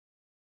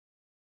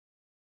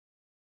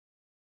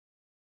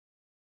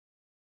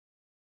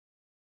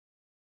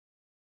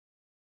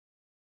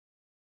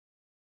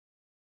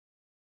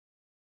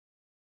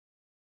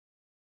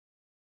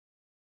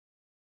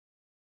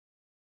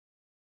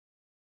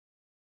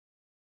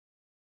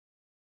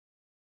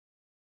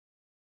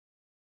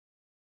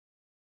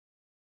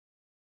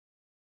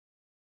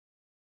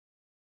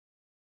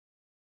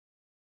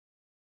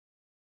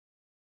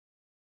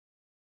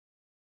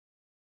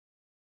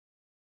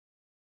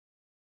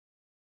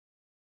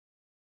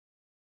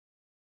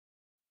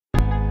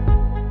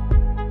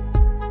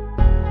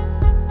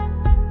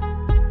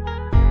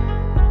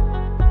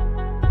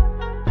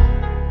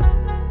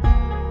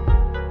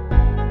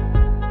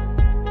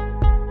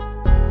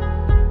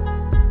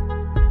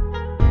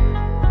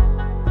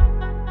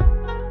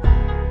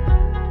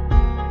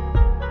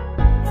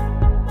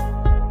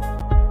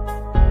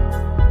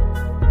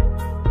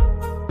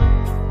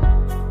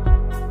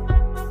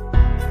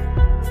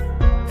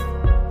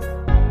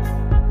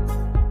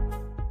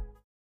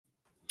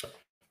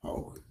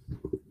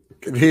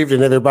Good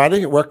evening,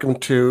 everybody. Welcome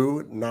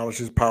to Knowledge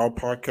is Power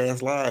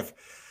Podcast Live.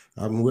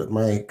 I'm with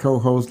my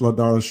co-host,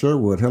 LaDonna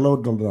Sherwood. Hello,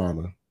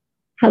 LaDonna.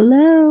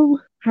 Hello,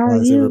 how are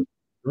How's everybody?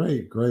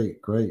 you?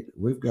 Great.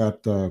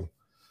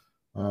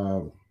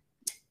 Uh,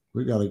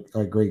 we got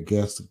a great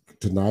guest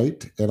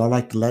tonight, and I'd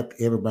like to let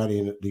everybody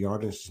in the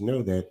audience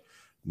know that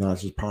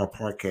Knowledge is Power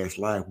Podcast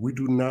Live. We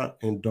do not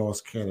endorse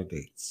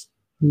candidates.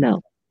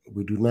 No,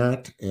 We do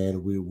not,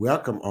 and we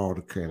welcome all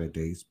the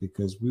candidates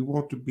because we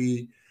want to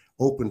be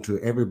open to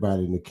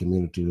everybody in the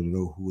community to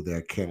know who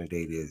their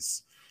candidate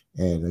is.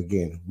 And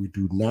again, we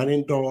do not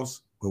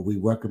endorse, but we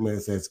welcome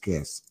us as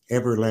guests.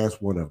 Every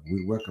last one of them.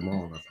 We welcome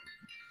all of them.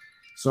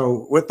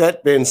 So, with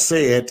that being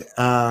said,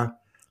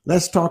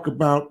 let's talk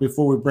about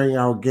before we bring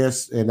our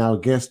guest. And our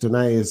guest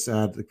tonight is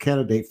the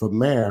candidate for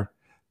mayor,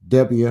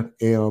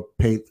 W.L.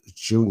 Paith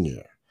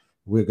Jr.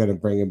 We're going to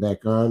bring him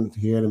back on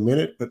here in a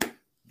minute. But,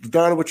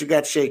 Donna, what you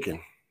got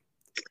shaking?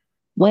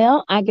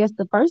 well, I guess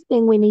the first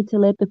thing we need to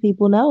let the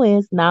people know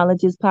is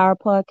Knowledge is Power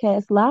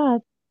Podcast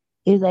Live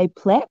is a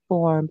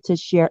platform to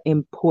share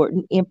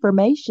important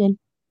information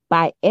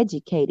by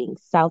educating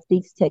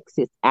Southeast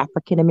Texas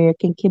African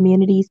American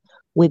communities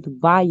with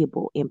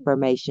valuable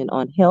information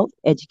on health,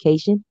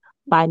 education,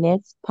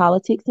 finance,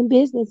 politics, and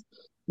business.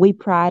 We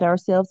pride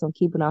ourselves on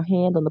keeping our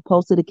hand on the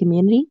pulse of the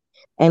community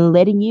and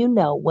letting you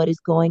know what is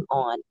going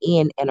on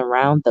in and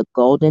around the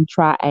Golden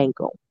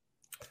Triangle.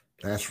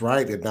 That's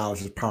right. The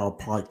Knowledge is Power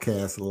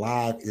Podcast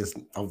Live is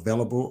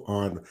available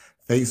on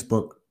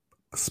Facebook,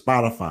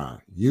 Spotify,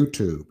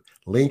 YouTube,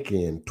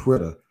 LinkedIn,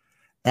 Twitter,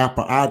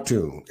 Apple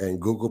iTunes, and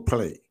Google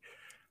Play.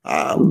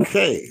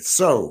 Okay,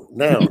 so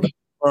now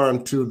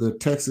on to the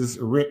Texas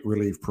Rent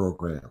Relief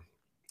Program.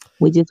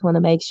 We just want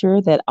to make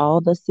sure that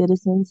all the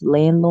citizens,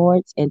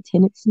 landlords, and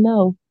tenants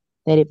know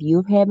that if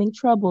you're having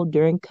trouble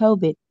during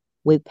COVID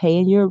with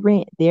paying your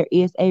rent, there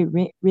is a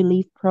rent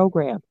relief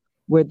program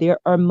where there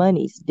are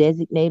monies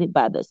designated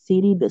by the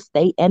city, the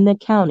state, and the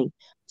county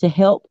to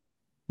help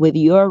with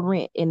your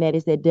rent. And that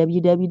is at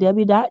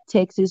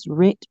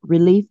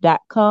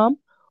www.texasrentrelief.com,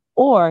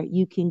 or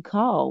you can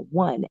call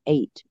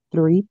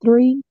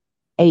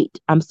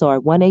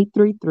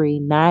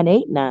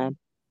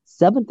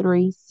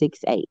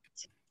 1-833-7368.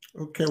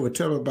 Okay, well,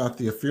 tell me about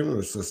the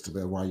funeral system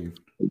and why you.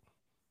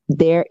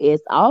 There is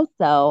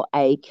also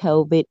a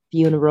COVID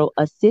funeral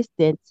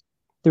assistance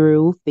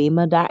through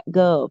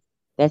FEMA.gov.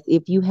 That's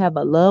if you have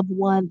a loved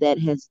one that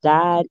has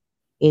died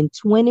in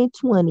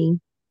 2020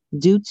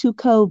 due to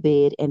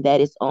COVID and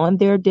that is on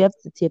their death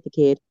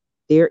certificate,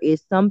 there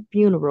is some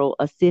funeral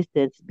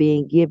assistance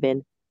being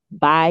given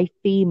by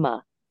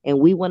FEMA. And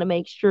we want to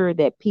make sure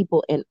that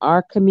people in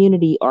our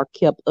community are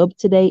kept up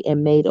to date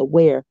and made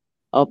aware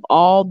of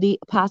all the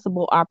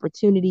possible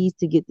opportunities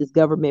to get this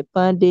government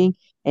funding,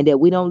 and that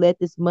we don't let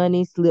this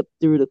money slip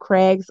through the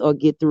cracks or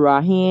get through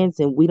our hands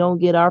and we don't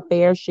get our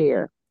fair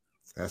share.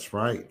 That's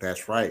right.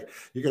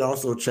 You can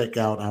also check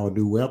out our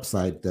new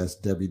website. That's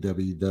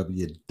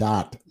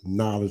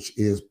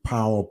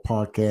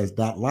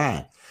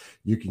www.knowledgeispodcast.live.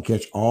 You can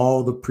catch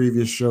all the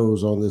previous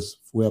shows on this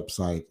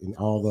website and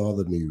all the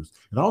other news.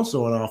 And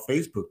also on our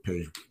Facebook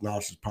page,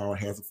 Knowledge is Power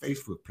has a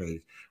Facebook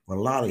page with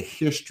a lot of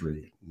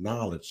history,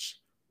 knowledge,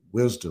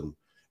 wisdom,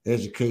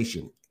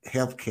 education,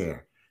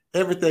 healthcare.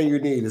 Everything you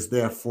need is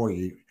there for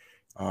you,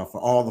 for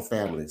all the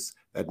families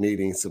that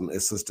needing some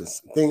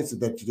assistance. Things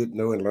that you didn't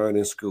know and learn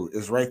in school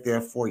is right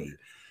there for you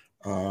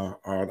on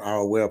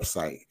our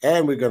website.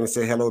 And we're going to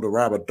say hello to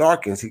Robert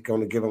Dawkins. We got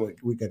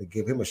to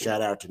give him a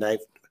shout out tonight.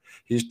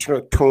 He's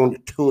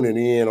tuning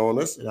in on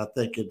us, and I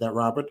thank you that,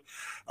 Robert.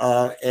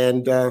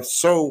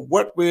 So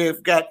what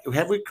we've got,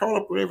 have we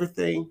caught up with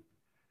everything,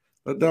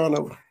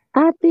 LaDonna?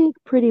 I think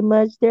pretty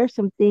much there's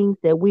some things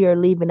that we are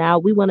leaving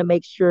out. We want to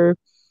make sure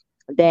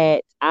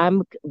that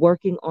I'm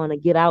working on a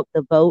Get Out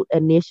the Vote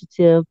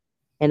initiative.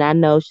 And I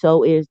know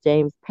so is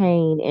James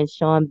Payne and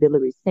Sean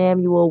Billery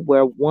Samuel,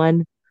 where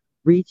one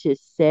reaches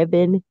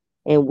 7.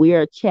 And we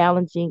are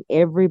challenging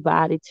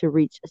everybody to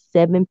reach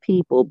 7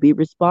 people, be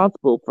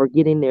responsible for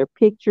getting their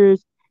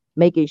pictures,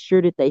 making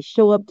sure that they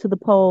show up to the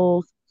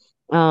polls.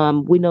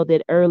 We know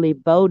that early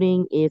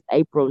voting is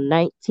April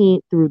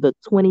 19th through the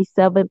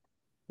 27th,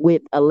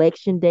 with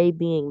Election Day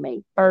being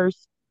May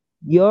 1st.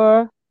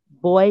 Your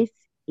voice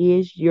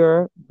is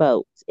your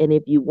vote. And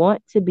if you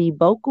want to be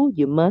vocal,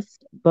 you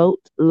must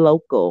vote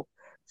local.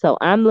 So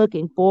I'm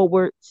looking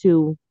forward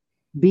to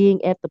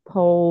being at the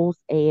polls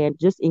and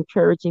just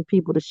encouraging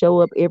people to show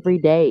up every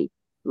day.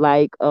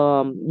 Like,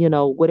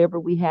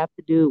 whatever we have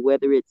to do,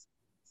 whether it's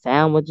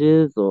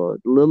sandwiches or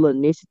little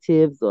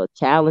initiatives or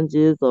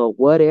challenges or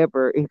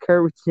whatever,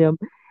 encourage them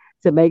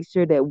to make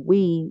sure that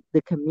we,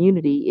 the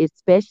community,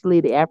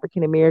 especially the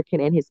African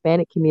American and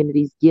Hispanic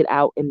communities, get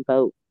out and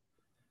vote.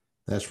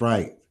 That's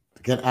right.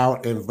 Get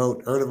out and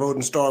vote. Early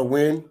voting start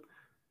when?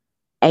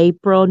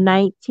 April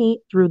 19th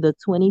through the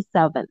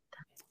 27th.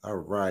 All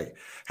right.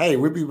 Hey,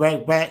 we'll be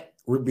right back.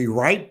 We'll be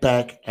right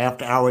back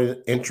after our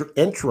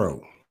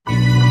intro.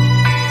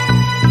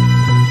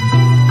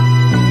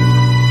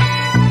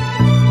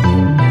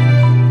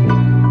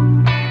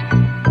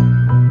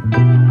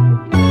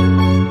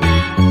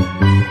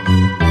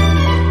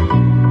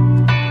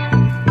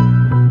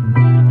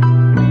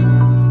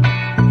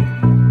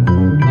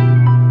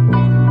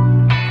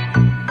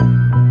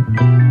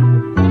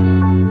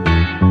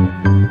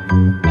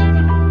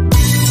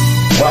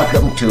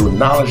 to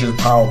Knowledge is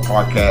Power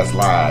Podcast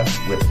Live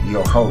with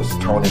your host,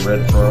 Tony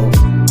Redfro,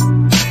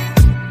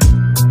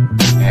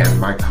 and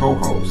my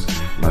co-hosts,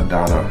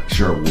 LaDonna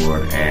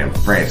Sherwood and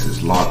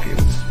Francis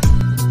Lawkins.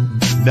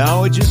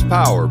 Knowledge is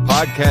Power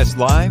Podcast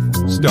Live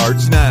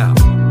starts now.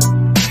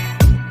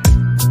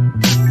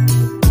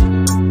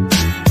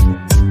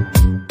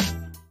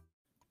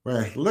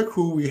 Well, look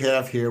who we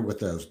have here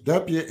with us,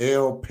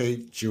 W.L.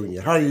 Pate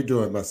Jr. How are you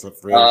doing, my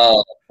friend?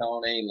 Oh,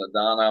 Tony,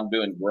 LaDonna, I'm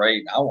doing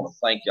great. I want to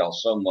thank y'all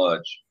so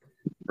much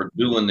for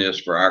doing this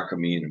for our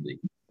community.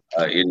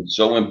 It is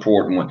so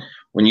important.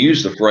 When you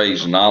use the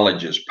phrase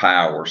knowledge is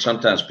power,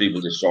 sometimes people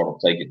just sort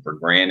of take it for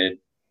granted.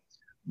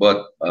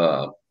 But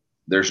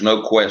there's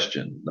no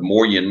question. The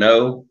more you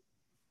know,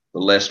 the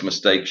less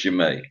mistakes you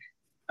make.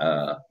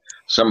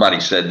 Somebody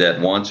said that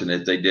once, and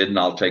if they didn't,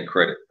 I'll take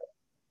credit.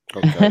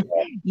 Okay.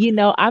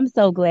 I'm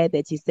so glad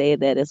that you said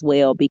that as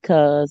well,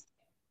 because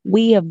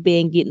we have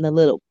been getting a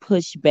little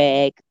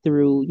pushback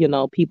through,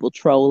 people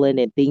trolling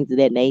and things of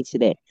that nature,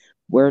 that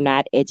we're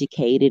not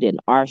educated and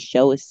our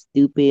show is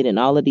stupid and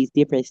all of these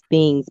different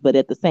things. But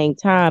at the same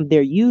time,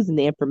 they're using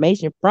the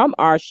information from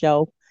our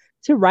show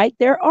to write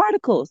their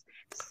articles.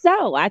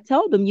 So I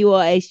told them you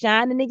are a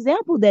shining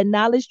example that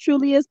knowledge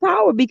truly is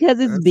power, because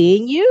it's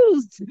being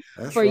used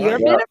for your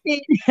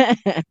benefit.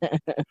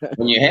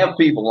 When you have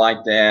people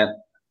like that,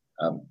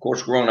 of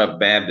course, growing up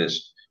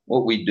Baptist,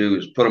 what we do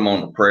is put them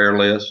on the prayer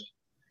list.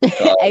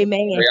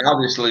 Amen. They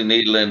obviously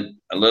need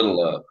a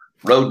little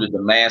road to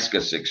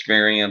Damascus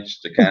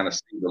experience to kind of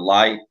see the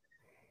light.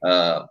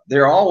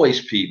 There are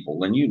always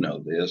people, and you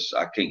know this,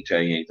 I can't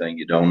tell you anything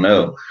you don't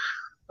know.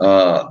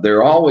 There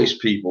are always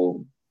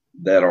people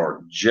that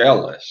are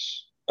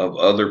jealous of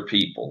other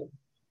people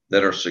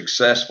that are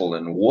successful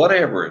in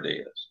whatever it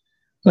is.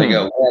 They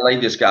go, well, they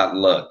just got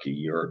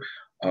lucky, or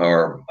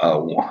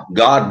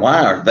God,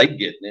 why are they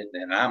getting it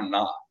and I'm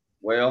not?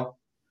 Well,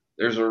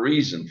 there's a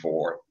reason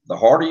for it. The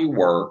harder you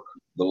work,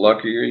 the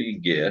luckier you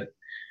get.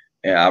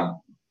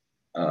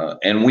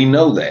 And we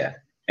know that.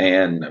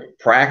 And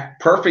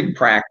perfect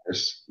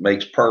practice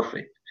makes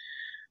perfect.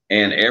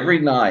 And every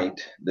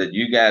night that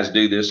you guys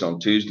do this on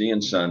Tuesday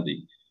and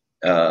Sunday,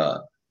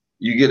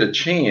 you get a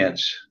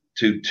chance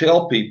to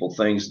tell people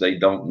things they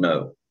don't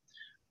know.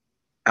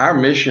 Our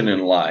mission in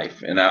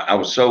life, and I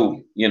was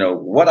so,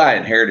 what I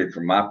inherited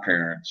from my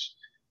parents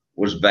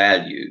was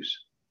values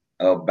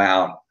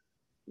about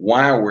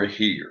why we're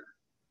here.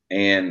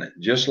 And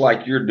just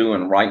like you're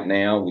doing right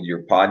now with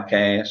your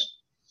podcast,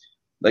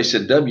 they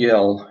said,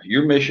 WL,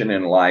 your mission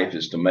in life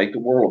is to make the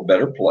world a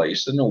better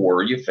place than the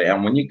world you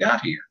found when you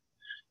got here.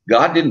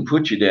 God didn't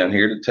put you down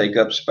here to take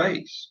up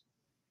space.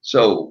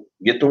 So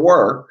get to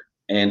work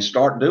and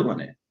start doing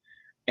it.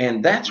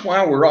 And that's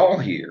why we're all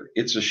here.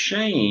 It's a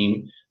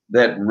shame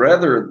that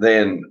rather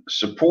than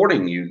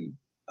supporting you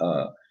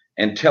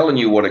and telling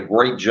you what a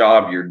great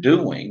job you're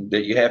doing,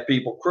 that you have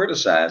people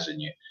criticizing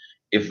you.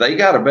 If they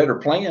got a better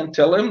plan,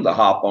 tell them to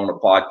hop on a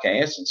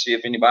podcast and see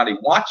if anybody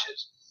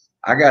watches.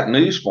 I got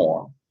news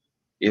for them.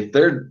 If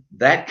they're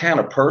that kind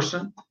of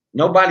person,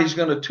 nobody's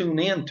going to tune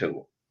in to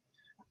them.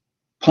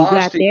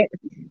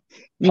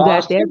 You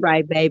got that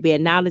right, baby.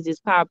 And Knowledge is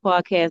Power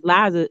Podcast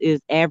Live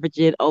is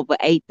averaging over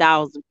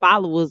 8,000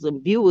 followers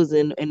and viewers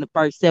in the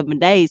first 7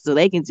 days. So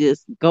they can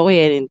just go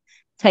ahead and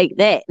take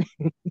that.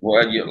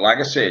 Well, like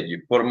I said,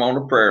 you put them on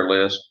the prayer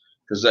list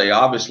because they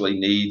obviously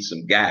need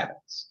some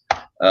guidance.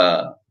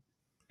 But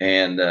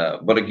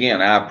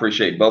again, I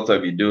appreciate both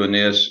of you doing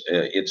this.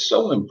 It's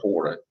so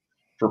important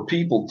for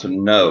people to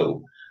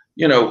know,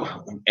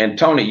 and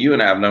Tony, you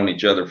and I have known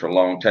each other for a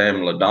long time.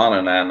 LaDonna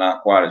and I,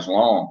 not quite as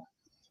long.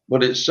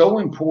 But it's so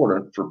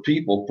important for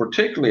people,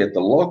 particularly at the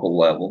local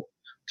level,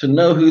 to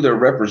know who their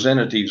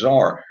representatives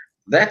are.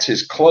 That's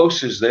as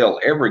close as they'll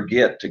ever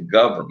get to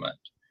government,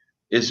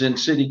 is in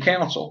city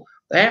council.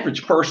 The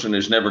average person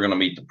is never going to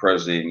meet the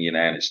president of the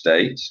United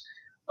States,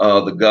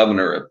 the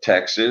governor of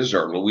Texas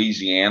or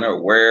Louisiana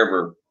or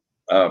wherever.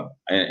 And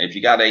if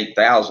you got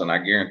 8,000, I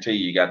guarantee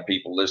you got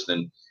people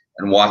listening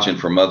and watching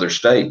from other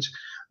states.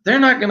 They're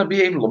not going to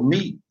be able to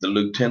meet the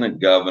lieutenant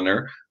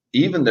governor,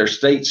 even their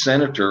state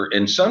senator,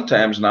 and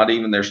sometimes not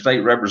even their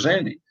state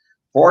representative.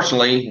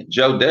 Fortunately,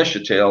 Joe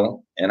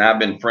Deschanel and I've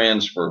been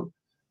friends for,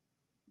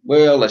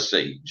 let's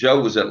see,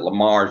 Joe was at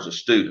Lamar as a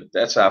student.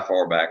 That's how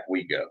far back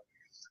we go.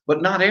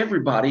 But not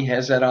everybody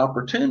has that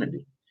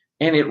opportunity.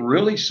 And it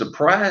really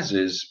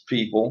surprises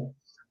people.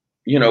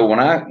 When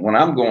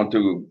I'm going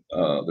through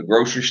the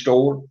grocery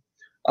store,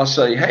 I'll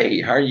say,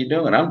 hey, how are you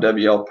doing? I'm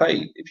W.L.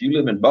 Pate. If you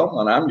live in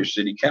Beaumont, I'm your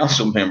city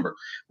council member.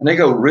 And they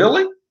go,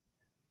 really?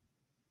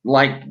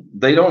 Like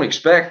they don't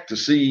expect to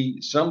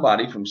see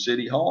somebody from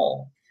City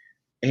Hall.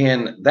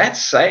 And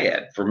that's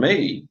sad for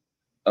me,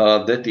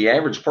 that the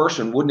average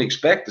person wouldn't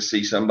expect to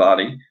see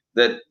somebody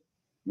that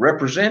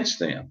represents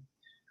them.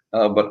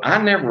 But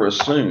I never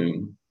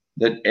assume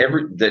that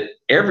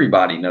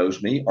everybody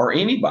knows me or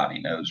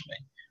anybody knows me.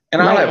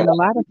 And right, and a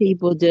lot of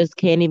people just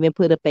can't even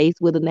put a face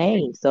with a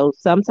name. So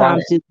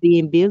sometimes just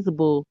being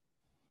visible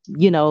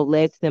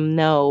lets them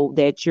know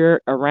that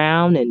you're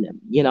around and,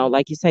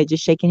 like you say,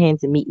 just shaking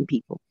hands and meeting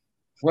people.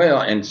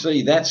 Well, and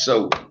see, that's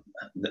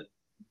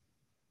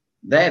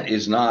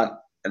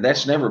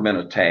never been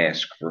a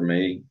task for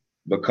me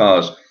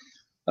because,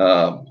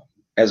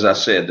 as I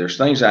said, there's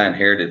things I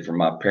inherited from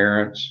my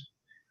parents,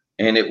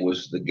 and it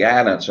was the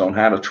guidance on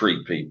how to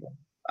treat people.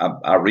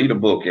 I read a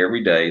book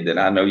every day that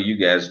I know you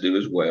guys do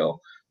as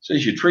well. It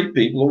says you treat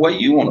people the way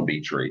you want to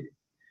be treated.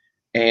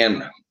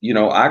 And,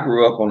 I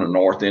grew up on the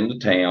north end of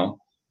town,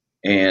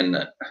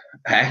 and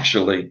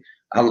actually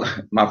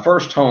my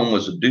first home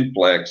was a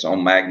duplex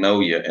on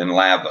Magnolia and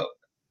Live Oak,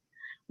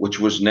 which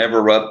was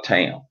never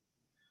uptown.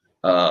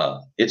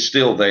 It's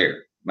still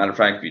there. Matter of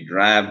fact, if you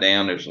drive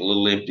down, there's a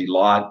little empty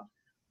lot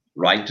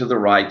right to the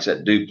right's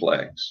that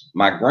duplex.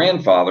 My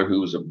grandfather,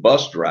 who was a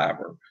bus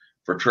driver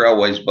for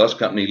Trailways Bus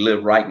Company,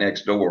 lived right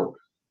next door,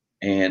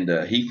 and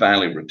he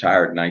finally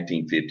retired in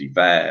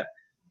 1955.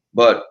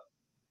 But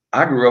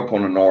I grew up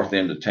on the north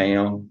end of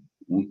town,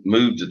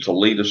 moved to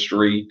Toledo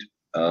Street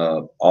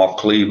off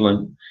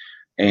Cleveland.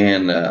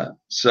 And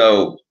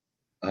so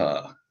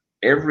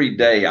every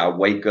day I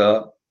wake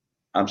up,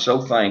 I'm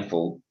so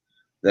thankful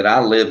that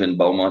I live in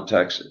Beaumont,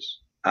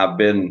 Texas. I've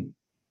been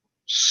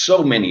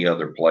so many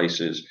other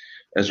places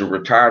as a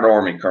retired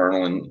Army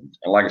colonel. And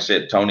like I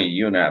said, Tony,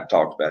 you and I have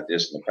talked about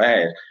this in the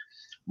past,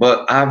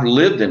 but I've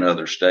lived in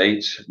other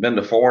states, been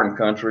to foreign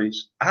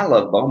countries. I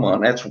love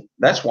Beaumont.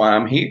 That's why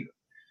I'm here.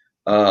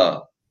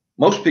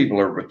 Most people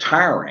are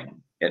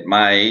retiring at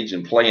my age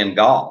and playing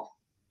golf.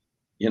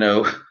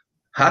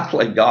 I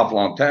played golf a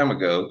long time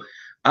ago.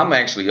 I'm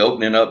actually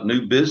opening up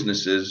new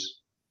businesses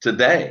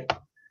today.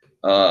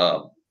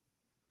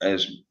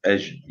 As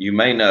you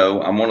may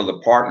know, I'm one of the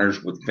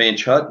partners with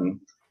Finch Hutton,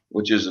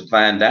 which is a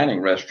fine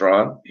dining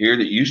restaurant here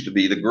that used to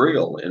be the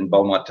Grill in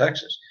Beaumont,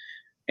 Texas.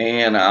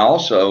 And I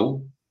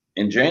also,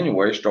 in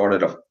January,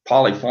 started a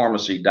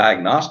polypharmacy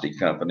diagnostic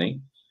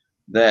company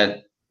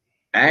that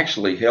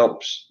actually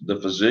helps the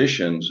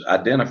physicians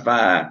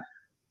identify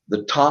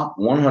the top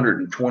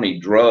 120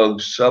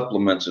 drugs,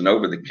 supplements, and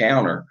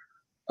over-the-counter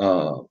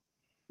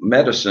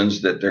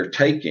medicines that they're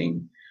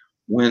taking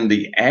when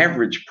the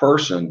average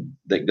person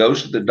that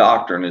goes to the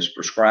doctor and is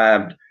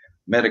prescribed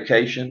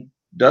medication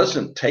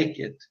doesn't take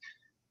it.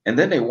 And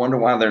then they wonder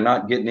why they're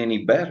not getting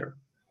any better.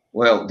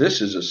 Well,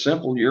 this is a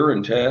simple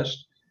urine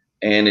test,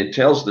 and it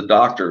tells the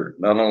doctor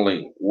not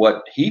only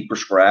what he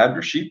prescribed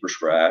or she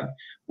prescribed,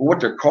 but what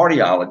their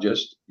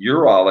cardiologist,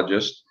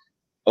 urologist,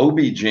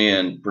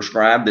 OB-GYN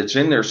prescribed that's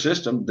in their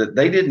system that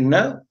they didn't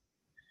know.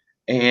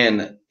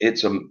 And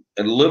it's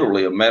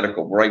literally a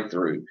medical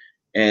breakthrough.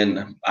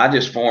 And I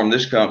just formed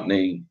this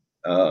company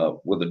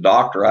with a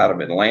doctor out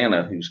of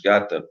Atlanta who's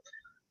got the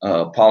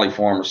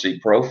polypharmacy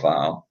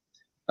profile.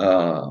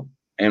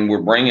 And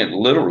we're bringing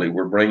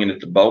it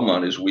to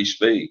Beaumont as we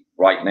speak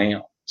right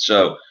now.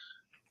 So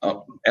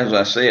as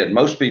I said,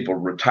 most people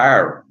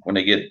retire when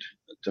they get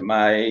to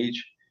my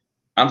age.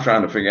 I'm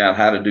trying to figure out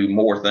how to do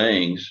more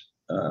things.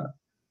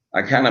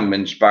 I kind of am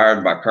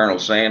inspired by Colonel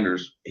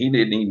Sanders. He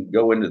didn't even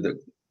go into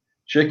the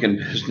chicken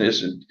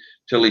business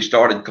until he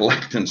started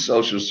collecting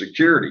Social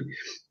Security.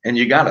 And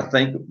you got to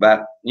think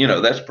about,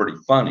 that's pretty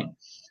funny.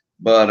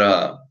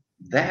 But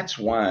that's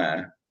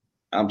why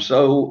I'm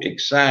so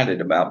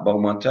excited about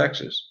Beaumont,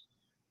 Texas.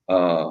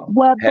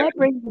 Well, that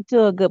brings me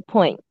to a good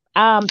point.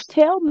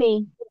 Tell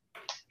me,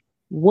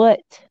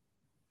 what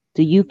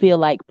do you feel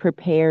like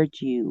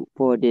prepared you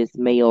for this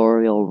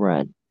mayoral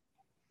run?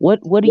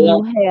 What do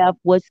you have?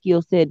 What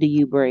skill set do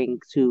you bring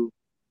to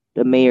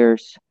the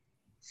mayor's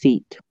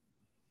seat?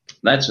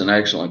 That's an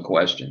excellent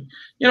question.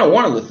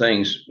 One of the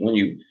things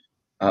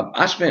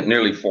I spent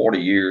nearly 40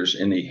 years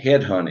in the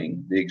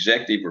headhunting, the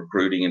executive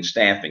recruiting and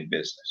staffing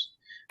business.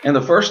 And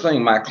the first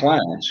thing my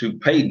clients who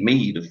paid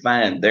me to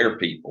find their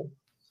people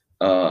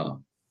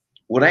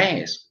would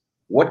ask,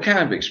 what kind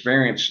of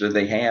experience do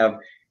they have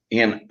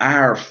in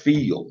our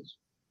field?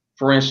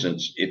 For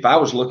instance, if I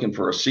was looking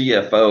for a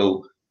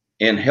CFO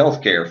in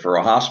healthcare for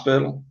a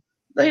hospital,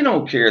 they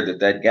don't care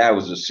that guy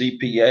was a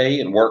CPA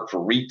and worked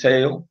for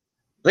retail.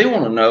 They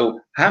want to know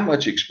how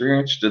much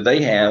experience do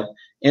they have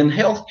in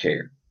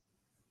healthcare.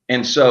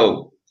 And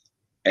so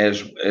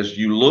as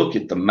you look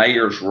at the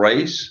mayor's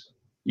race,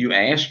 you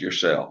ask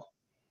yourself,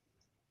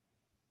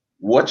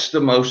 what's the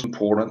most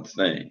important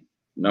thing?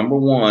 Number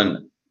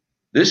one,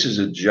 this is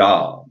a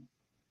job.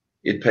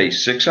 It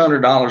pays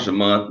 $600 a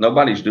month.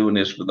 Nobody's doing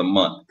this for the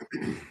month.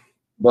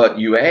 But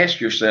you ask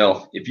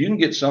yourself, if you can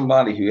get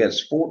somebody who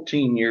has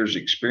 14 years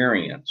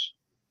experience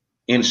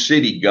in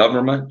city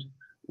government,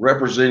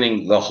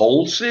 representing the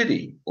whole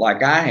city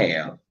like I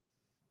have,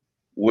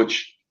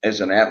 which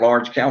as an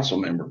at-large council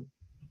member,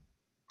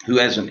 who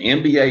has an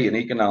MBA in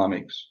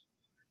economics,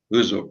 who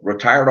is a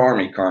retired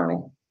Army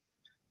colonel,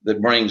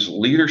 that brings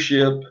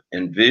leadership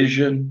and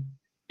vision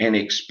and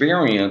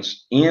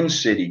experience in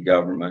city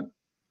government,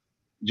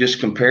 just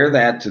compare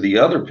that to the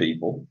other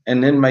people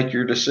and then make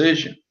your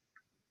decision.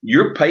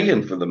 You're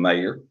paying for the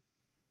mayor.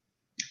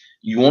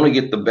 You want to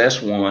get the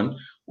best one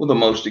with the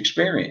most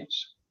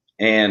experience.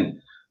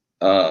 And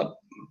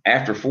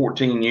after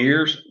 14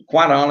 years,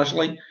 quite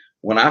honestly,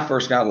 when I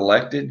first got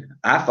elected,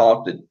 I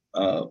thought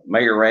that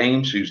Mayor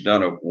Ames, who's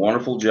done a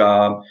wonderful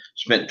job,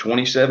 spent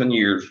 27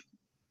 years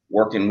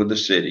working with the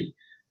city,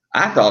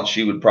 I thought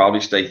she would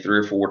probably stay 3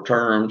 or 4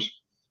 terms.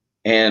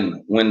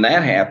 And when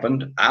that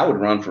happened, I would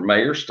run for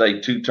mayor, stay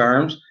 2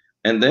 terms,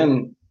 and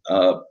then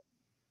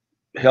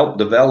help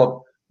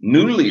develop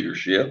new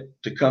leadership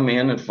to come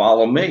in and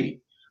follow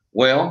me.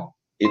 Well,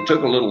 it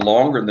took a little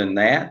longer than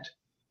that,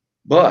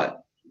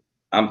 but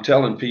I'm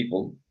telling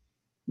people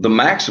the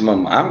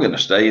maximum I'm going to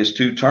stay is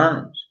 2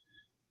 terms.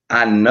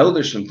 I know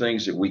there's some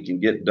things that we can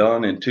get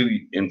done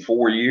in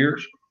 4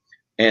 years.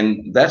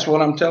 And that's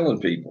what I'm telling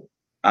people.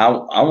 I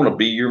want to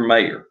be your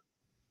mayor,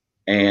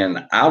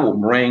 and I will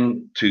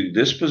bring to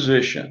this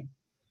position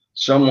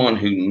someone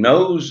who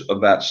knows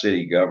about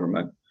city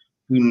government,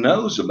 who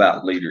knows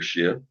about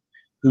leadership,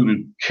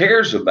 who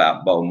cares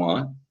about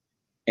Beaumont,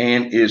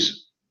 and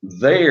is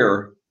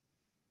there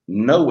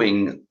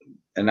knowing,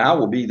 and I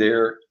will be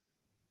there,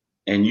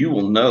 and you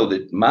will know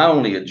that my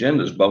only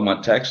agenda is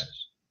Beaumont,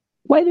 Texas.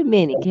 Wait a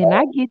minute. Can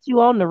I get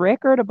you on the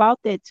record about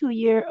that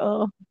 2-year?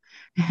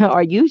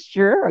 Are you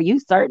sure? Are you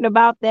certain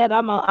about that? I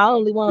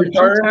only want 2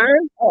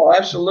 terms. Oh,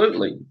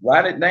 absolutely.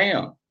 Write it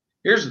down.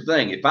 Here's the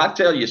thing. If I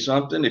tell you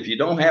something, if you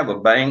don't have a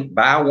bank,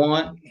 buy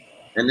one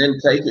and then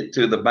take it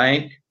to the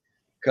bank.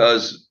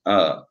 Because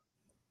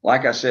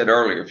like I said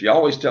earlier, if you're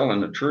always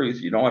telling the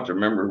truth, you don't have to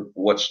remember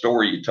what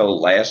story you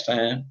told last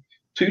time.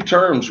 2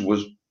 terms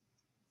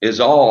is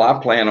all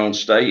I plan on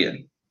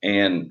staying.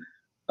 And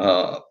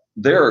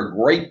there are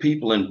great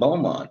people in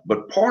Beaumont,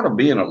 but part of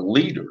being a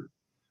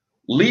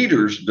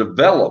leaders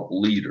develop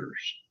leaders.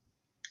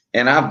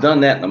 And I've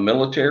done that in the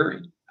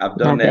military. I've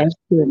done that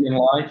in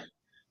life.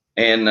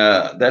 And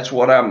that's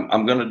what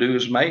I'm going to do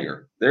as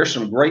mayor. There's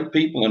some great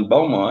people in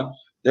Beaumont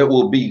that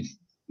will be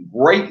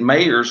great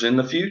mayors in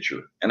the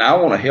future. And I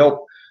want to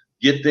help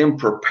get them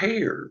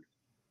prepared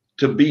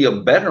to be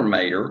a better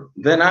mayor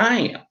than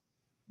I am.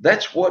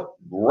 That's what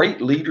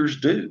great leaders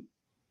do.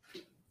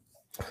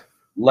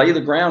 Lay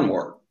the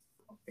groundwork.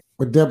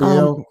 But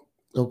WL,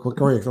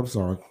 go ahead. I'm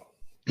sorry.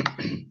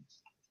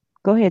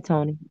 Go ahead,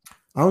 Tony.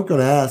 I was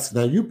going to ask.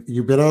 Now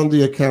you've been on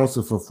the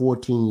council for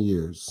 14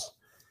 years.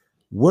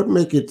 What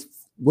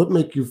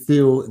make you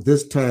feel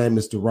this time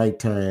is the right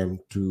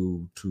time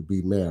to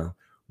be mayor?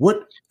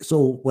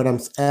 So what I'm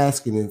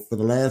asking is, for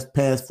the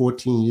past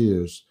 14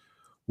 years,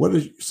 what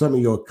are some of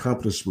your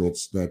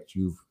accomplishments that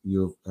you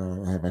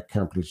have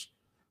accomplished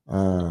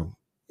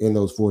in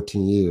those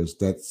 14 years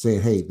that say,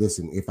 hey,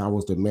 listen, if I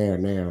was the mayor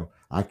now,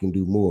 I can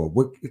do more?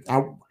 What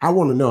I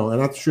want to know,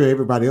 and I'm sure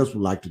everybody else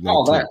would like to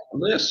know. That.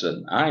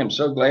 Listen, I am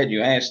so glad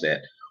you asked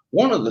that.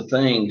 One of the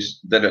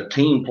things that a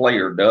team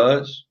player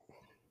does,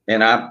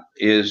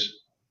 is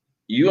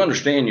you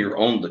understand you're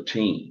on the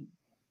team.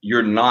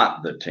 You're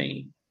not the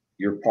team.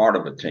 You're part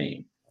of a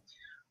team.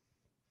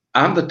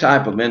 I'm the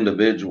type of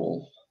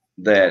individual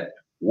that,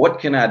 what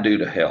can I do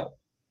to help?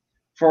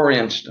 For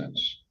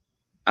instance,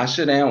 I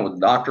sit down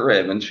with Dr.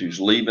 Evans, who's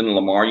leaving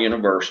Lamar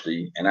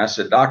University, and I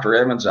said, Dr.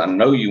 Evans, I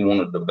know you want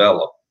to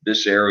develop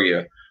this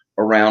area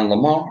around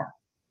Lamar,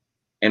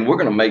 and we're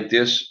going to make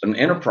this an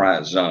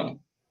enterprise zone,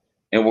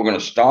 and we're going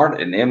to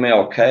start in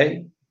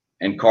MLK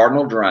and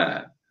Cardinal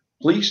Drive.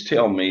 Please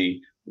tell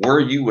me where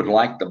you would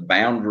like the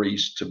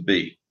boundaries to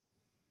be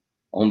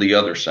on the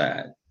other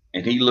side.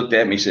 And he looked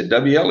at me and said,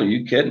 WL, are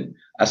you kidding?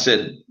 I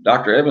said,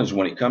 Dr. Evans,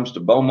 when it comes to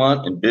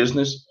Beaumont and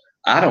business,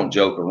 I don't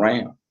joke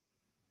around.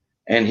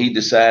 And he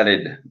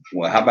decided,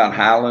 well, how about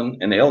Highland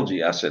and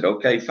LG? I said,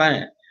 okay,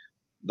 fine.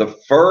 The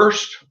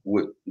first,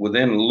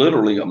 within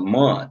literally a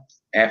month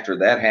after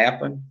that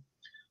happened,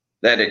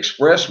 that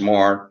Express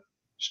Mart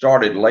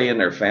started laying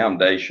their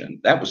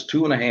foundation. That was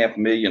 $2.5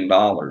 million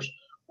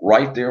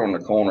right there on the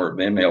corner of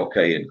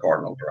MLK and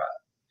Cardinal Drive.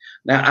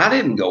 Now, I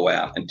didn't go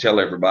out and tell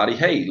everybody,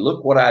 hey,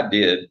 look what I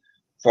did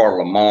for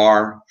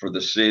Lamar, for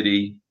the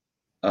city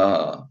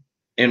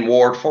in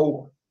Ward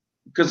 4.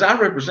 Because I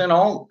represent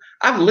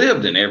I've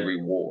lived in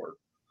every ward.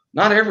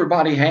 Not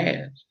everybody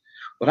has,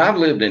 but I've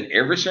lived in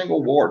every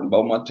single ward in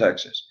Beaumont,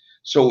 Texas.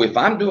 So if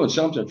I'm doing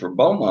something for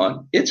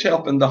Beaumont, it's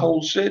helping the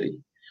whole city.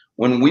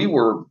 When we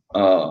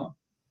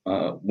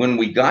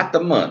got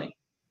the money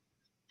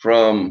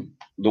from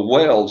the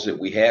wells that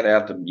we had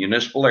at the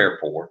municipal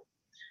airport,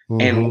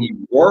 and we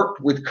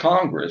worked with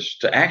Congress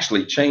to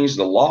actually change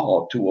the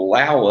law to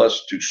allow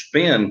us to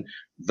spend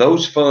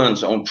those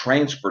funds on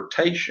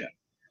transportation,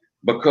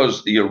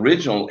 because the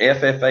original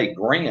FFA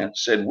grant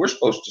said we're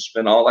supposed to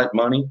spend all that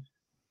money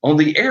on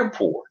the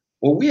airport.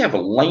 Well, we have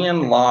a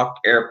landlocked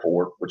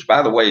airport, which,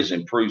 by the way, has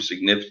improved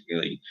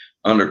significantly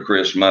under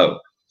Chris Moe.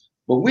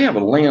 But we have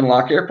a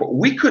landlocked airport.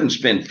 We couldn't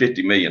spend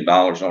 $50 million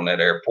on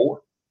that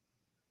airport.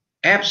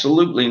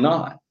 Absolutely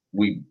not.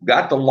 We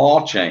got the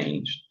law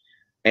changed,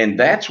 and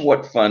that's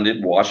what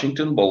funded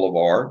Washington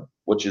Boulevard,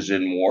 which is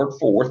in Ward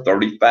 4,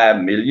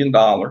 $35 million.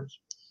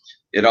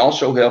 It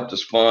also helped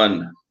us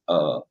fund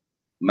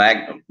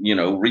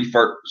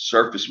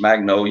resurface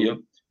Magnolia,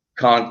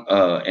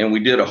 and we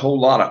did a whole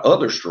lot of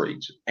other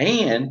streets.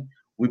 And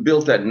we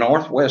built that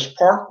Northwest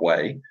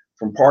Parkway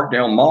from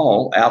Parkdale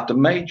Mall out to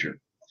Major.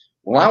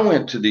 Well, I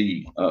went to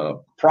the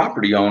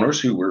property owners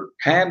who were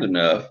kind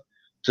enough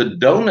to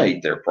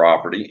donate their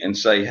property and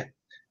say,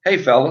 hey,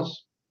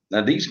 fellas,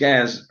 now these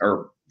guys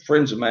are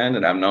friends of mine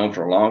that I've known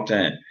for a long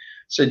time.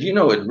 Said, you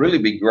know, it'd really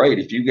be great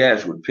if you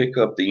guys would pick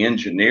up the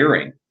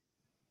engineering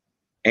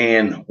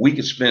and we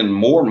could spend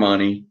more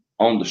money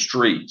on the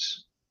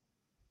streets.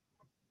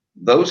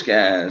 Those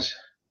guys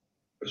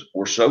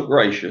were so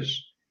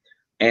gracious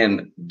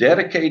and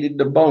dedicated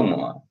to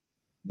Beaumont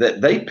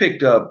that they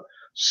picked up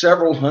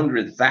several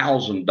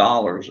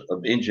 $100,000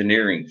 of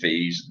engineering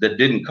fees that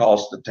didn't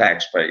cost the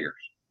taxpayers.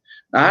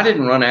 Now, I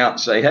didn't run out and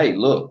say, hey,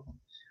 look,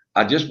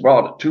 I just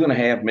brought a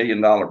 $2.5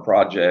 million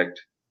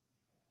project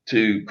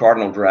to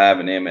Cardinal Drive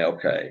and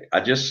MLK.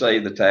 I just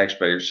saved the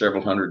taxpayers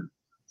several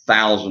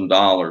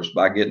 $100,000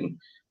 by getting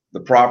the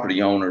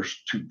property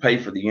owners to pay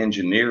for the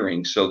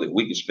engineering so that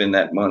we could spend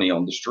that money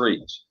on the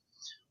streets.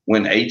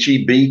 When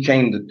HEB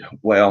came to,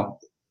 well,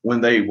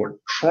 when they were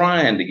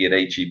trying to get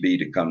HEB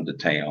to come to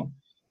town,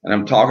 and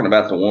I'm talking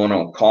about the one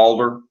on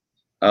Calder,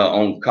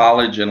 on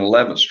College and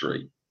 11th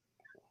Street,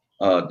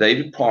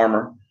 David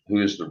Palmer,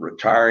 who is the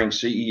retiring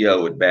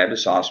CEO at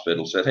Baptist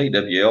Hospital, said, hey,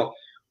 WL,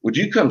 would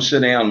you come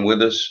sit down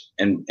with us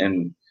and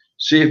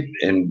see if,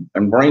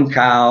 and bring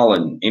Kyle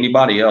and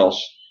anybody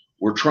else?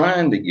 We're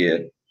trying to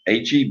get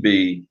HEB,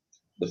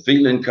 the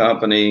Phelan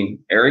Company,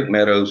 Eric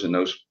Meadows, and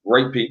those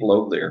great people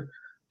over there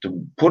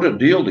to put a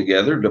deal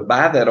together to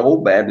buy that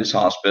old Baptist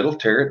Hospital,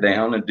 tear it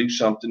down, and do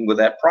something with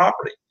that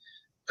property,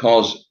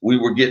 because we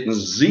were getting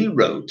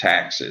zero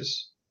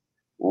taxes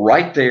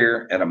right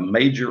there at a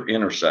major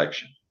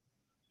intersection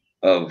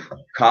of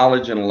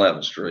College and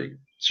 11th Street.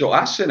 So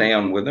I sit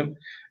down with them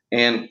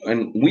and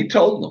we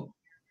told them,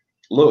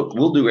 look,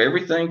 we'll do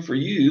everything for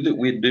you that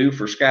we'd do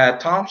for Sky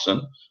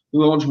Thompson,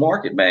 who owns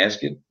Market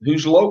Basket,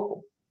 who's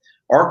local,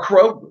 or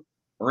Kroger,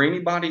 or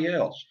anybody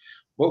else.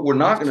 But we're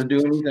not going to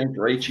do anything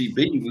for HEB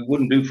we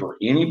wouldn't do for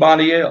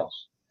anybody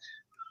else.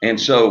 And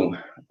so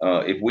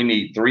if we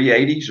need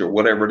 380s or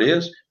whatever it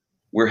is,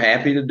 we're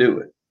happy to do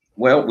it.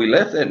 Well, we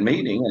left that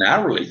meeting and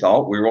I really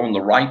thought we were on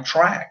the right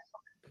track.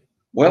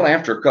 Well,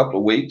 after a couple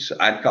of weeks,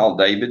 I'd call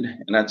David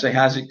and I'd say,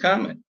 how's it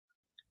coming?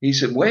 He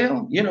said,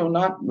 well, you know,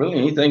 not really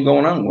anything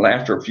going on. Well,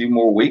 after a few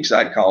more weeks,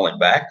 I'd call him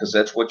back because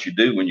that's what you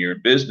do when you're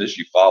in business.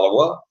 You follow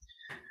up.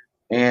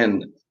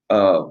 And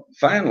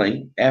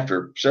finally,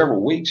 after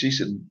several weeks, he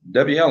said,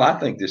 WL, I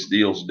think this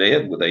deal's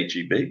dead with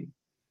HEB.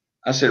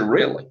 I said,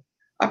 really?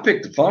 I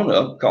picked the phone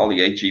up, called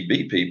the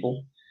HEB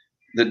people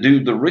that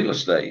do the real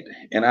estate.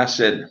 And I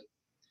said,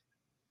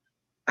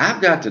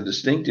 I've got the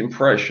distinct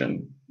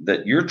impression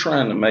that you're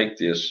trying to make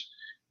this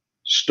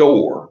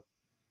store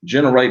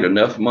generate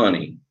enough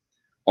money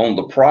on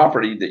the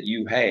property that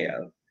you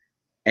have,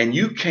 and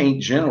you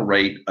can't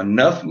generate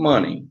enough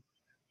money,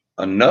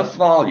 enough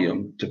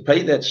volume to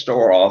pay that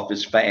store off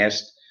as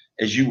fast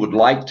as you would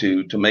like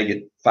to make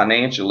it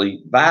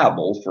financially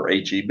viable for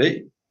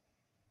HEB.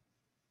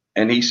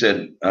 And he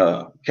said,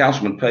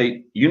 Councilman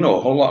Pate, you know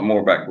a whole lot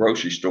more about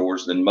grocery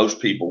stores than most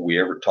people we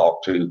ever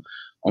talk to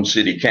on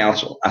city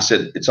council. I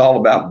said, it's all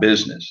about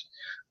business.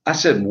 I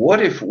said,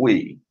 what if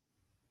we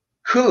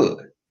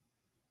could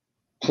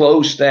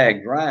close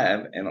Stagg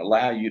Drive and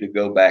allow you to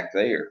go back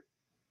there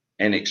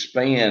and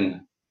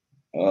expand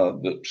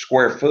the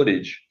square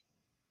footage?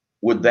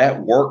 Would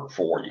that work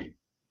for you?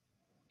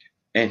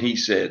 And he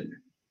said,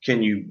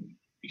 can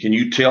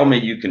you tell me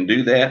you can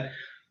do that?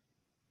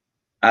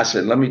 I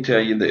said, let me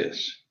tell you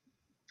this.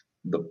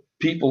 The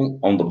people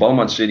on the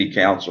Beaumont City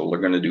Council are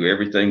going to do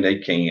everything they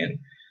can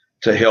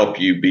to help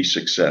you be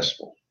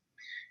successful.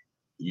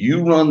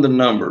 You run the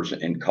numbers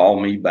and call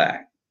me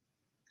back.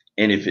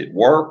 And if it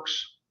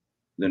works,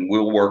 then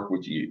we'll work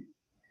with you.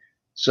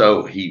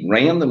 So he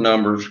ran the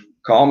numbers,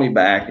 called me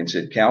back and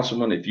said,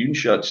 Councilman, if you can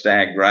shut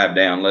Stagg Drive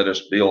down, let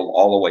us build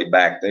all the way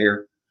back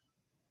there,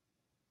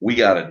 we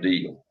got a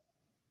deal.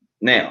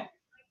 Now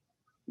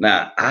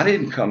I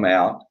didn't come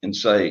out and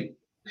say,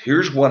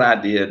 here's what I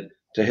did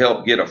to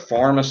help get a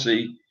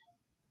pharmacy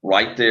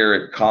right there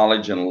at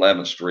College and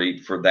 11th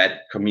Street for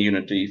that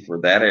community, for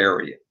that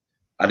area.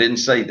 I didn't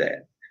say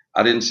that.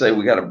 I didn't say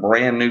we got a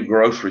brand new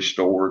grocery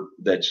store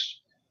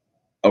that's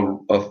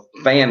a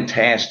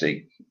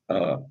fantastic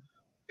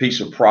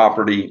piece of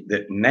property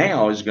that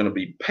now is going to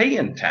be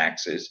paying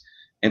taxes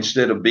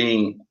instead of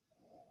being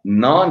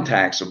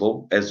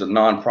non-taxable as a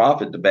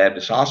nonprofit the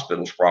Baptist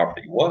Hospital's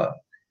property was.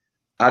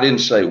 I didn't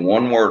say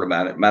one word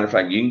about it. Matter of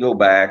fact, you can go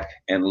back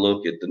and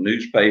look at the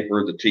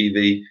newspaper, the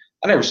TV.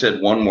 I never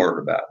said one word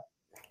about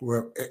it.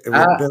 Well,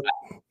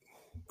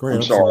 go ahead.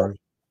 I'm sorry.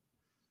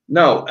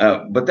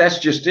 No, but that's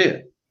just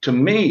it. To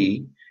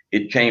me,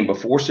 it came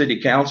before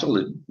city council.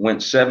 It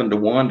went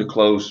 7-1 to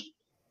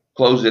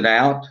close it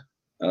out,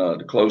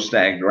 to close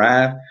Stagg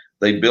Drive.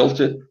 They built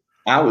it.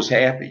 I was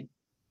happy,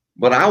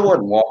 but I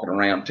wasn't walking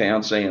around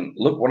town saying,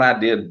 look what I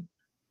did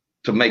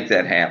to make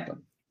that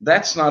happen.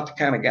 That's not the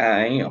kind of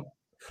guy I am.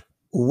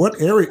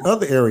 What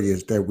other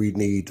areas that we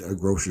need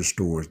grocery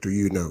stores, do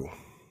you know?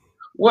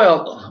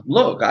 Well,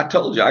 look, I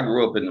told you I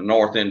grew up in the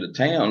north end of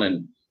town,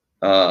 and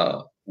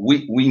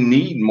we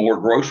need more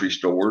grocery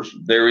stores.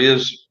 There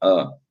is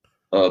a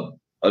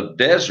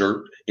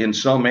desert in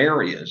some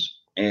areas,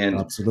 and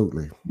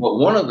Absolutely. but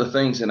one of the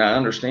things that I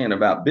understand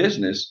about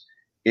business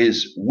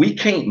is we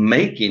can't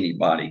make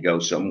anybody go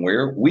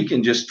somewhere. We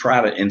can just try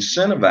to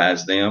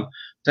incentivize them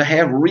to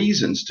have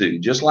reasons to,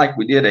 just like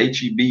we did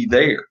HEB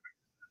there.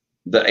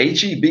 The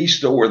HEB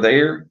store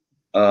there,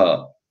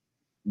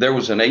 there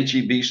was an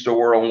HEB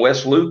store on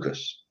West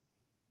Lucas,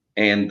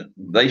 and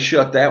they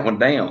shut that one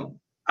down.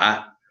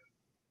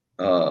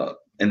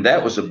 And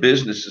that was a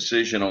business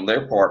decision on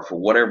their part for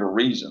whatever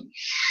reason.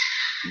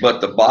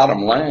 But the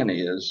bottom line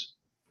is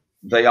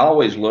they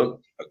always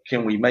look,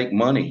 can we make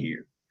money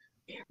here?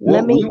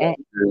 Let me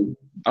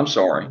I'm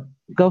sorry.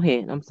 Go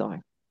ahead. I'm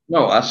sorry.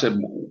 No, I said,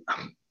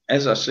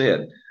 as I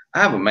said, I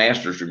have a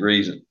master's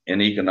degree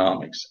in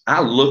economics.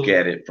 I look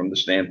at it from the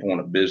standpoint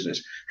of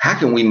business. How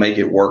can we make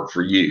it work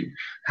for you?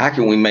 How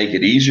can we make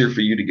it easier for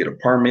you to get a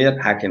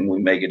permit? How can we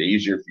make it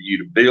easier for you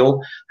to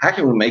build? How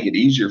can we make it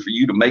easier for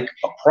you to make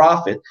a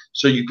profit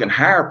so you can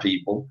hire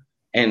people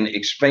and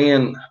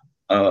expand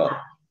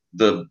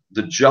the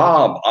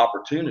job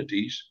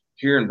opportunities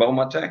here in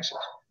Beaumont, Texas?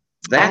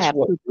 That's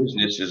what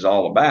business is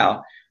all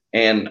about.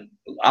 And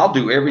I'll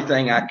do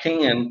everything I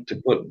can to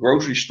put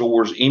grocery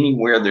stores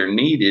anywhere they're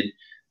needed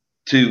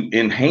to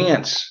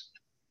enhance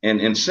and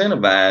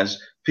incentivize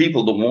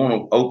people to want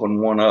to open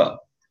one up.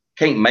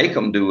 Can't make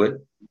them do it,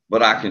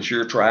 but I can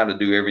sure try to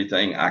do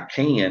everything I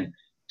can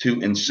to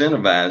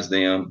incentivize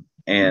them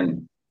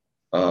and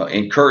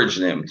encourage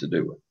them to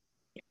do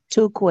it.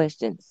 2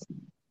 questions.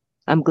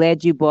 I'm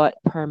glad you brought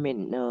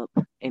permitting up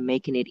and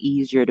making it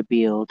easier to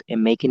build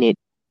and making it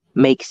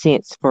make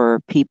sense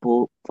for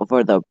people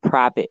for the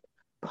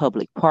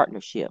private-public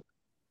partnership.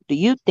 Do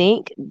you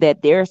think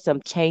that there are some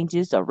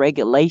changes or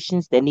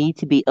regulations that need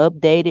to be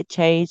updated,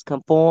 changed,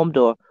 conformed,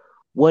 or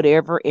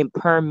whatever in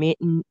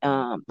permitting,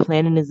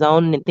 planning and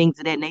zoning and things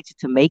of that nature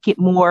to make it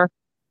more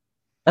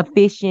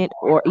efficient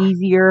or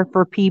easier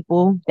for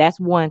people? That's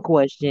one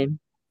question.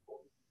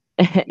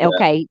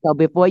 Okay, so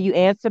before you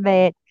answer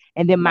that,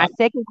 and then my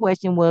second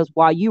question was,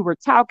 while you were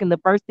talking, the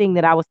first thing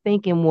that I was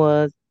thinking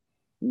was,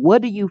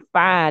 what do you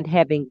find,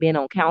 having been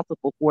on council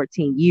for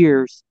 14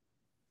 years,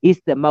 is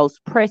the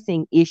most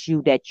pressing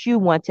issue that you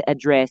want to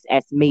address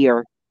as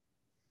mayor?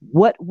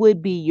 What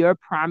would be your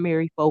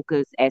primary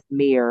focus as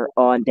mayor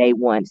on day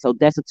one? So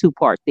that's a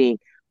 2-part thing: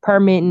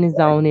 permitting and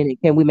zoning,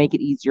 and can we make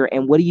it easier?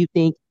 And what do you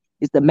think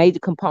is the major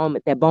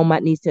component that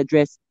Beaumont needs to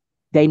address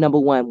day number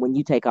 1 when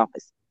you take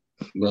office?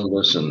 Well,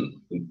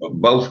 listen,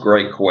 both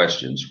great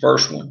questions.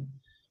 First one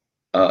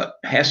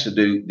has to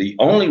do, the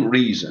only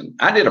reason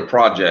I did a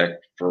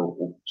project for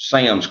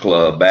Sam's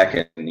Club back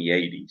in the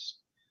 80s.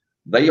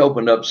 They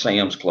opened up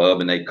Sam's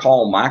Club and they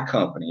called my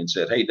company and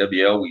said, hey,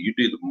 WL, will you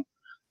do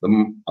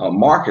the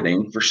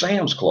marketing for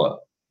Sam's Club?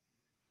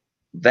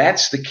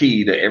 That's the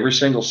key to every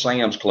single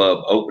Sam's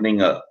Club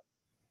opening up.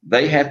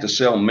 They have to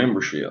sell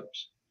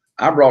memberships.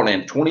 I brought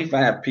in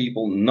 25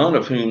 people, none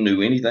of whom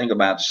knew anything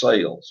about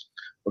sales,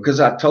 because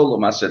I told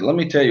them, I said, let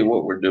me tell you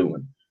what we're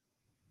doing.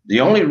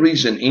 The only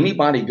reason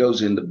anybody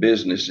goes into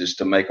business is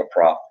to make a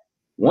profit.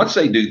 Once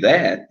they do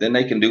that, then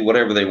they can do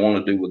whatever they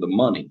want to do with the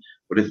money.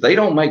 But if they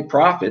don't make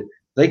profit,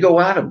 they go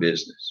out of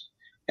business.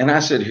 And I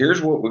said,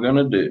 here's what we're going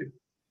to do.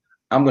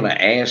 I'm going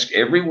to ask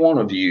every one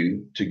of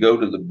you to go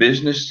to the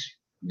business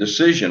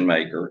decision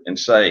maker and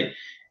say,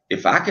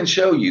 if I can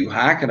show you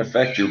how I can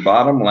affect your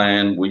bottom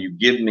line, will you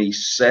give me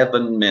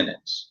 7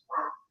 minutes?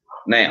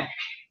 Now,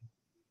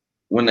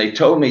 when they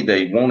told me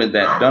they wanted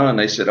that done,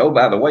 they said, oh,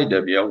 by the way,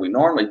 WL, we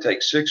normally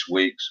take 6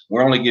 weeks.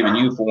 We're only giving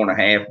you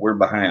 4.5. We're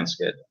behind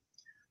schedule.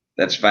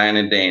 That's fine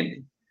and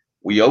dandy.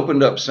 We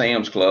opened up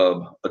Sam's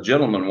Club. A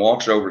gentleman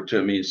walks over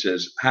to me and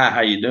says, hi,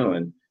 how you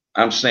doing?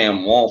 I'm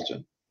Sam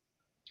Walton.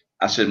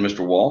 I said,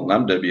 Mr. Walton,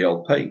 I'm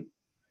WL Pate.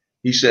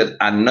 He said,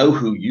 I know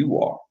who you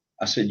are.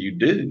 I said, you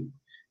do?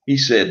 He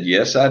said,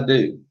 yes, I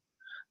do.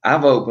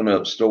 I've opened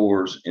up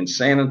stores in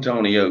San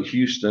Antonio,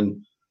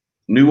 Houston,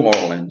 New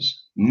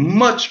Orleans,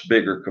 much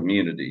bigger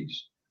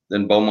communities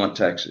than Beaumont,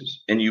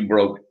 Texas. And you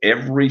broke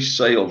every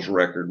sales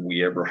record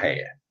we ever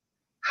had.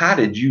 How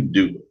did you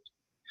do it?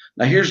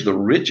 Now, here's the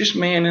richest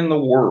man in the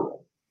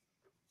world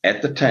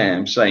at the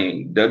time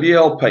saying,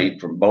 WL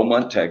Pate from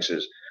Beaumont,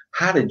 Texas,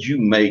 how did you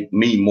make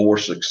me more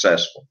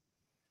successful?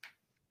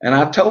 And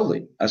I told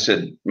him, I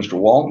said, Mr.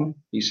 Walton,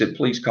 he said,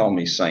 please call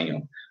me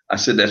Sam. I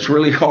said, that's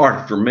really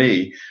hard for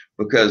me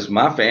because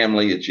my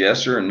family, it's yes,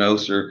 sir, and no,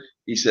 sir.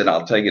 He said,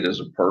 I'll take it as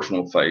a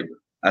personal favor.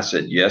 I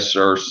said, yes,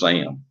 sir,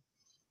 Sam.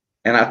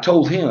 And I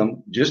told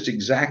him just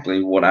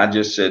exactly what I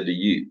just said to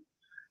you.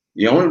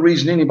 The only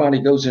reason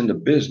anybody goes into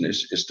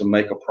business is to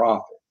make a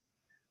profit.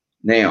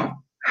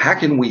 Now, how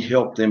can we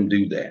help them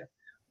do that?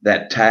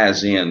 That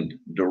ties in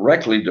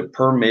directly to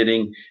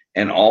permitting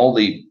and all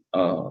the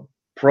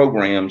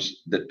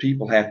programs that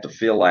people have to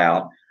fill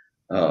out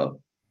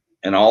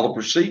and all the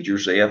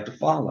procedures they have to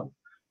follow.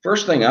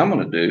 first thing I'm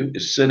going to do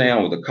is sit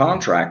down with the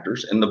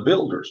contractors and the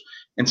builders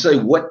and say,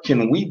 what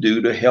can we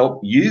do to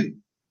help you?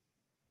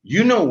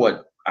 You know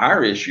what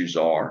our issues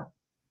are.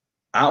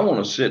 I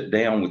want to sit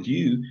down with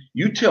you.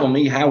 You tell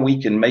me how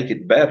we can make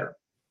it better.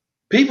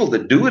 People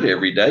that do it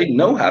every day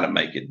know how to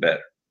make it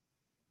better.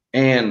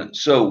 And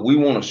so we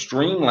want to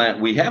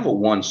streamline. We have a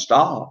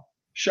one-stop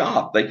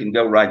shop. They can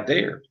go right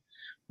there.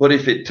 But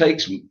if it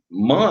takes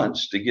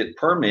months to get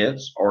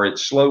permits or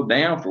it's slowed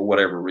down for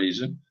whatever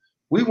reason,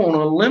 we want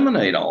to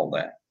eliminate all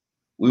that.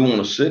 We want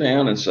to sit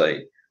down and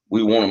say,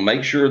 we want to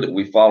make sure that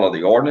we follow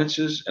the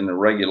ordinances and the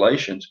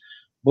regulations,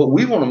 but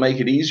we want to make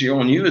it easier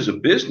on you as a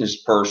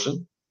business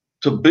person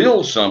to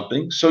build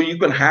something so you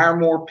can hire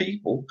more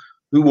people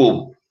who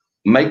will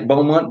make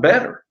Beaumont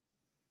better.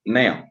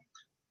 Now,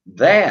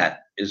 that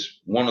is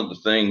one of the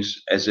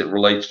things as it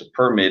relates to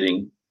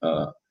permitting.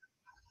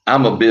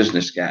 I'm a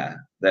business guy.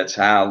 That's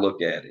how I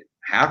look at it.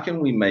 How can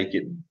we make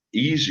it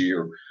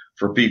easier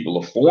for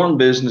people to form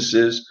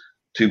businesses,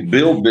 to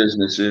build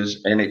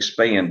businesses, and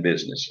expand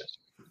businesses?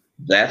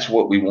 That's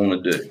what we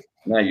want to do.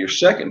 Now, your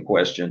second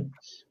question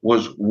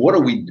was,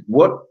 what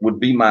would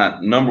be my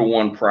number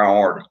one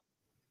priority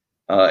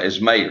as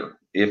mayor,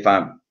 if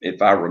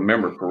I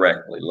remember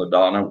correctly,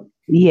 LaDonna?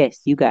 Yes,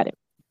 you got it.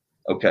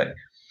 Okay.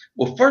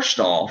 Well, first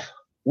off,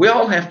 we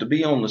all have to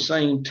be on the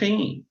same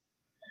team.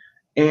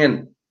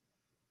 And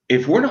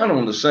if we're not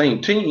on the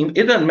same team,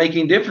 it doesn't make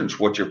any difference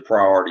what your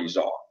priorities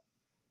are.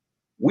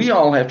 We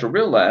all have to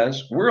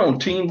realize we're on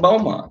Team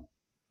Beaumont.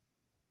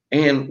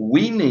 And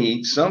we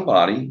need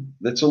somebody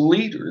that's a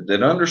leader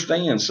that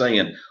understands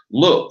saying,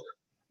 look,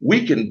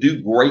 we can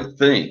do great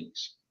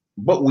things,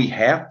 but we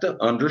have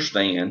to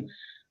understand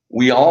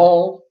we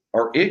all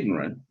are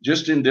ignorant,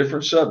 just in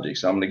different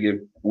subjects. I'm going to give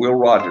Will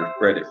Rogers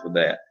credit for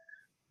that.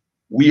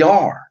 We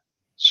are.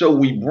 So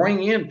we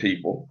bring in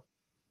people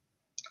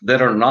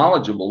that are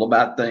knowledgeable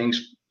about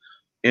things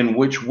in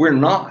which we're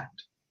not.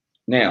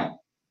 Now,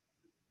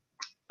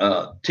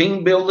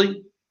 team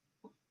building,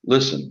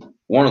 listen,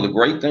 one of the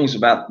great things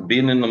about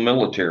being in the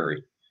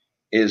military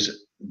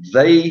is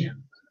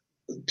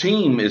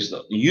team is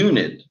the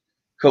unit.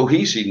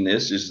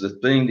 Cohesiveness is the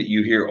thing that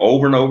you hear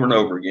over and over and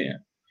over again.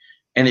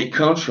 And it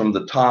comes from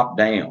the top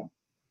down.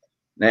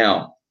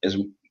 Now, as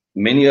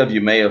many of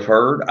you may have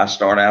heard, I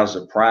started out as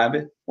a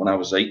private when I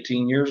was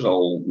 18 years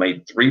old,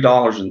 made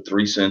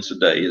 $3.03 a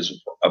day,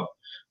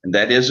 and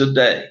that is a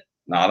day,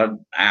 not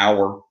an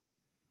hour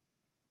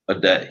a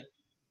day.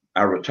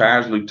 I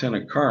retired as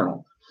lieutenant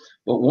colonel.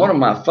 But one of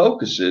my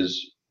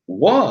focuses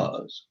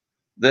was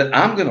that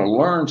I'm going to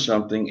learn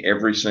something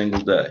every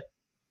single day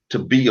to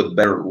be a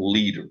better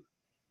leader.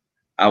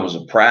 I was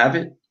a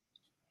private.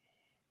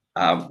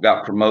 I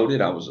got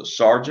promoted. I was a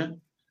sergeant.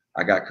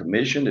 I got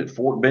commissioned at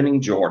Fort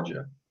Benning,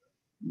 Georgia,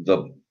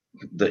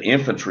 the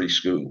infantry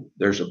school.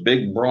 There's a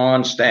big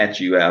bronze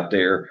statue out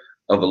there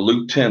of a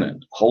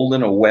lieutenant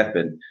holding a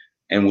weapon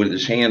and with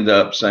his hand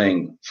up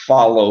saying,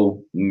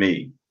 "Follow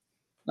me."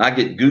 I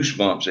get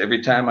goosebumps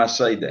every time I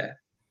say that,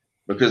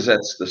 because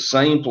that's the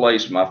same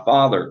place my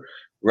father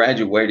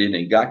graduated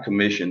and got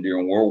commissioned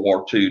during World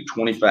War II,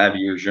 25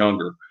 years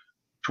younger,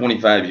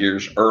 25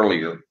 years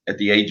earlier at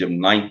the age of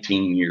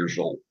 19 years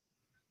old.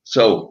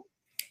 So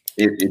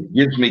it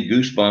gives me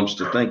goosebumps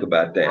to think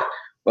about that.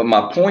 But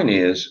my point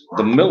is,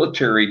 the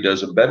military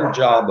does a better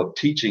job of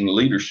teaching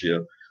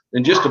leadership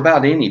than just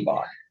about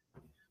anybody.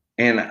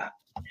 And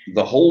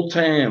the whole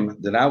time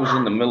that I was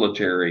in the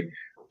military,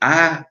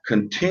 I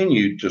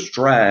continued to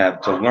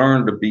strive to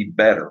learn to be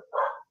better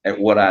at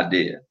what I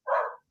did.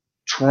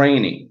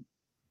 Training.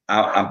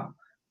 I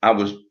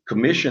was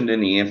commissioned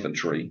in the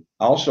infantry.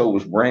 Also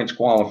was branch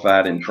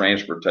qualified in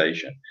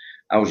transportation.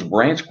 I was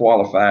branch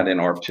qualified in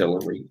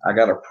artillery. I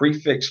got a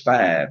prefix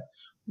 5,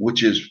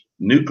 which is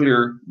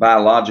nuclear,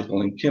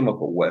 biological, and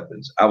chemical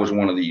weapons. I was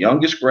one of the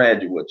youngest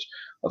graduates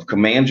of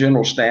Command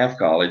General Staff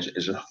College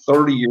as a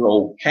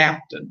 30-year-old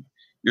captain.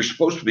 You're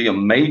supposed to be a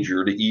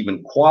major to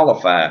even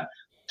qualify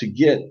to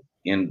get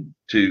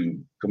into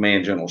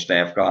Command General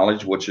Staff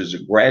College, which is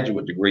a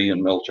graduate degree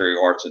in military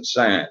arts and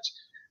science.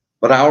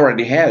 But I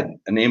already had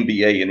an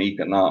MBA in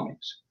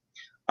economics.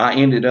 I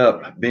ended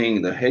up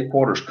being the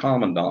headquarters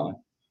commandant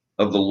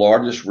of the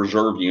largest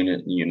reserve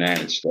unit in the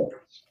United States.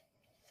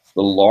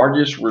 The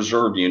largest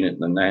reserve unit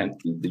in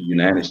the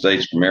United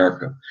States of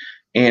America.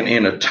 And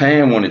in a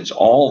time when it's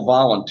all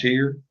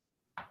volunteer,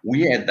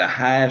 we had the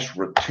highest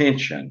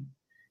retention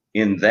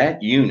in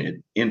that unit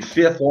in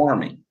 5th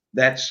Army.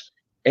 That's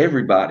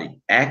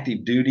everybody,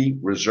 active duty,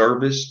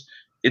 reservists.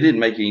 It didn't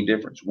make any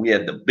difference. We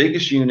had the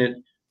biggest unit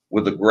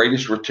with the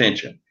greatest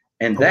retention.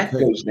 And that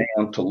goes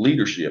down to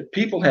leadership.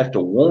 People have to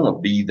want to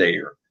be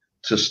there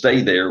to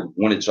stay there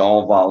when it's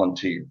all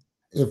volunteer.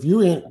 If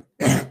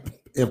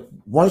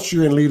once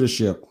you're in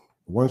leadership,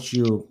 once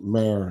you're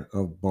mayor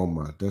of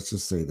Beaumont, let's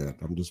just say that.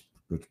 I'm just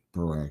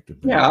proactive.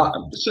 Yeah,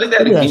 I'll say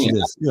that again.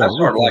 I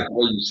sort of like the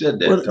way you said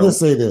that. Well, let's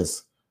say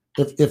this.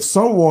 If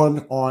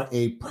someone or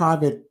a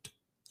private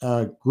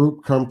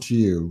group come to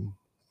you,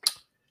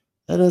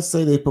 and let's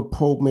say they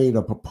made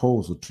a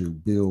proposal to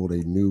build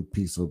a new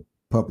piece of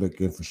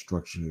public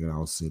infrastructure in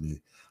our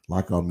city,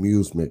 like an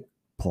amusement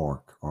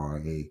park or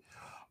a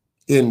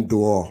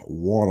indoor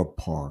water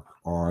park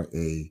or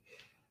a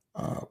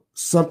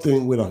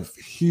something with a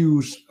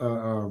huge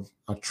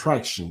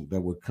attraction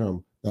that would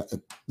come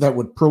that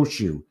would approach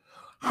you,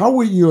 how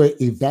will you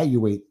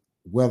evaluate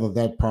whether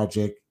that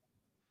project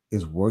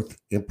is worth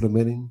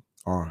implementing,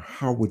 or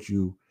how would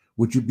you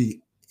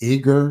be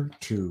eager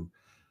to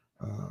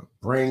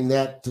bring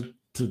that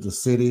to the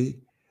city,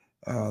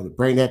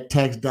 bring that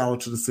tax dollar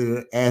to the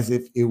city as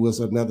if it was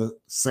another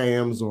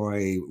Sam's or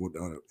a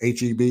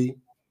HEB?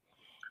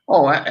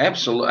 Oh,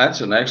 absolutely.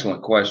 That's an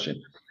excellent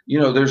question.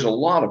 There's a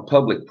lot of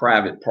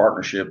public-private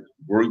partnership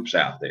groups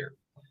out there.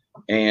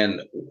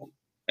 And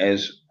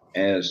as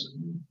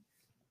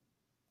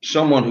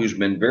someone who's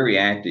been very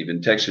active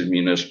in Texas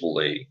Municipal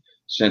League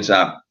since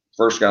I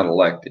first got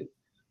elected,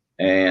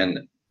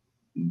 and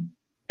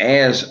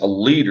as a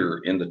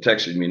leader in the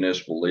Texas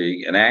Municipal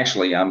League, and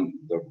actually I'm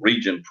the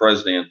region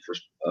president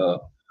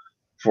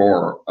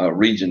for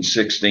Region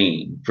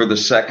 16 for the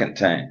second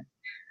time,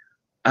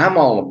 I'm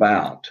all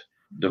about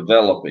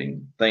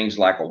developing things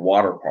like a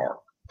water park.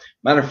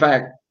 Matter of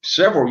fact,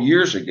 several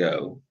years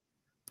ago,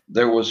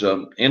 there was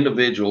an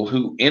individual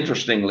who,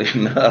 interestingly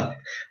enough,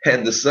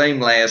 had the same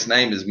last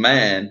name as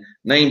mine,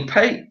 named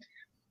Pate,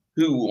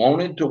 who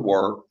wanted to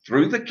work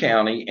through the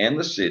county and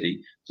the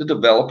city to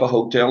develop a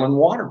hotel and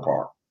water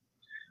park.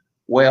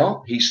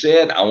 Well, he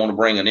said, I want to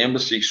bring an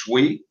embassy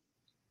suites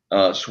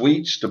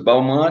to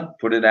Beaumont,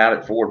 put it out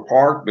at Ford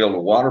Park, build a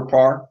water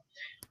park.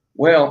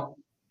 Well,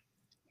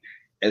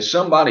 as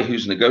somebody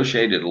who's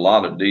negotiated a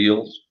lot of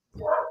deals,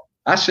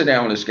 I sat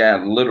down with this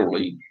guy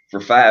literally for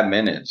 5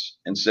 minutes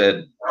and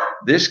said,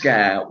 this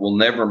guy will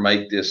never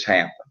make this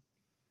happen.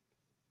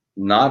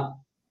 Not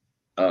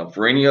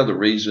for any other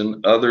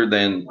reason other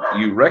than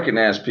you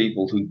recognize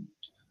people who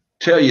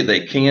tell you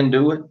they can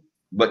do it,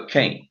 but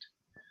can't.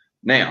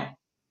 Now,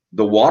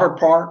 the water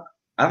park,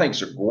 I think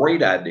it's a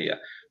great idea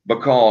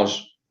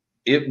because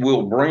it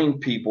will bring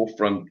people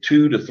from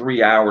 2 to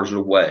 3 hours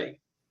away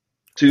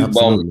to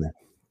Beaumont.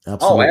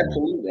 Oh,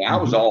 absolutely. I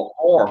was all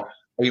for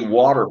a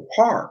water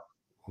park,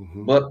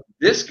 but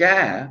this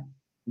guy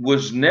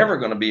was never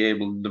going to be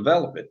able to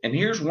develop it. And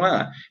here's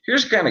why.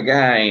 Here's the kind of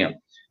guy I am.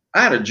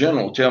 I had a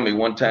general tell me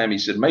one time, he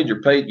said,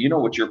 Major Pate, you know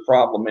what your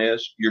problem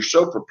is? You're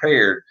so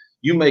prepared.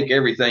 You make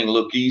everything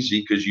look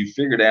easy because you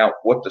figured out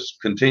what the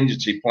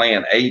contingency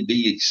plan A,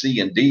 B, C,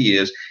 and D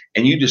is,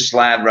 and you just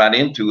slide right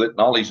into it, and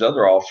all these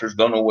other officers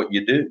don't know what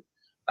you do.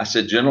 I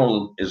said,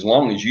 General, as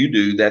long as you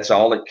do, that's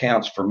all that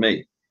counts for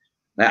me.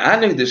 Now, I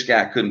knew this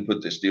guy couldn't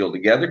put this deal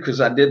together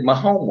because I did my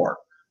homework.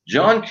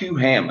 John Q.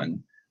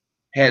 Hammond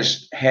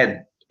has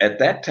had, at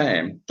that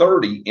time,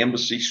 30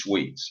 embassy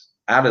suites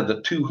out of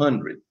the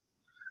 200.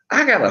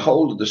 I got a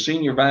hold of the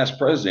senior vice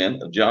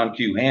president of John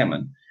Q.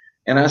 Hammond,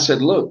 and I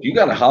said, look, you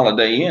got a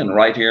Holiday Inn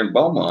right here in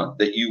Beaumont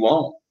that you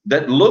own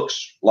that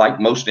looks like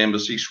most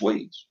embassy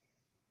suites.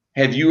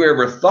 Have you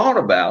ever thought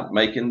about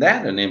making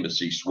that an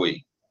embassy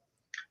suite?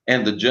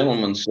 And the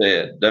gentleman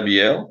said,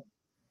 WL,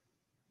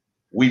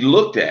 we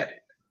looked at it.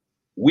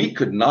 We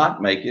could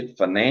not make it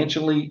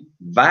financially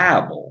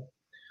viable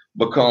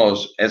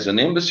because as an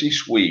embassy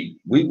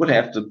suite, we would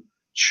have to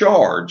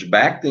charge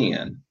back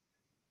then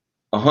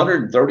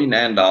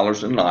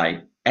 $139 a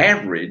night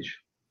average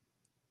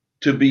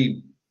to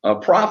be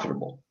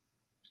profitable.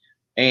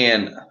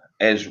 And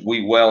as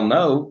we well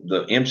know,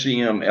 the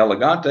MCM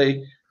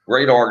Elegante,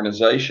 great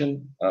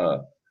organization,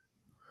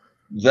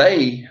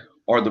 they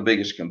are the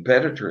biggest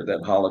competitor of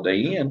that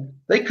Holiday Inn.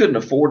 They couldn't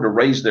afford to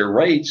raise their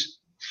rates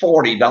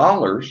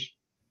 $40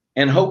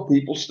 and hope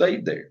people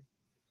stayed there.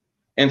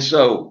 And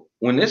so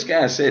when this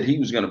guy said he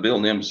was going to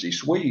build an embassy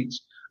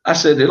suites, I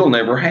said, it'll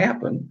never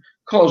happen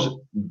because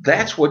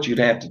that's what you'd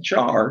have to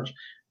charge.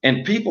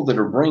 And people that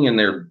are bringing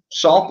their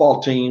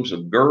softball teams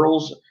of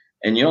girls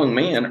and young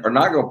men are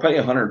not going to pay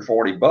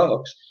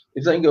 $140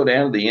 if they can go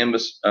down to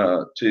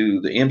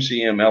the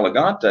MCM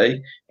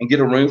Elegante and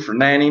get a room for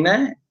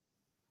 $99.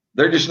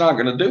 They're just not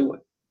going to do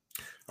it.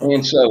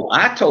 And so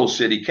I told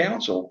city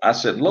council, I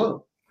said,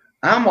 look,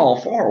 I'm all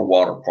for a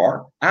water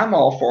park. I'm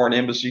all for an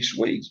embassy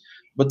suites,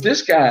 but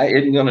this guy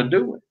isn't going to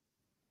do it.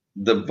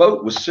 The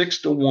vote was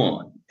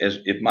 6-1, as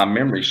if my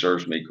memory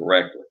serves me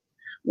correctly.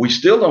 We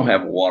still don't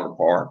have a water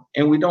park,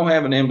 and we don't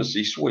have an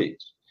embassy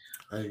suites.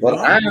 But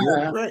right.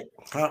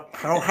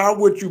 How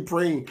would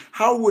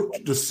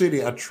the city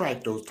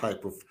attract those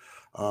type of?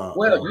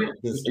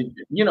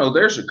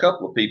 There's a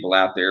couple of people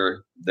out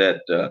there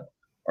that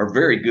are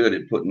very good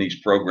at putting these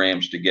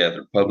programs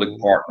together,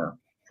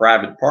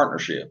 public-private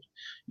partnerships.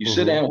 You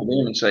sit down with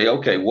them and say,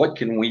 okay, what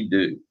can we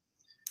do?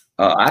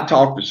 I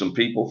talked to some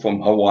people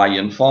from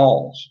Hawaiian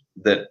Falls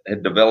that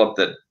had developed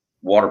that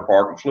water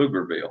park in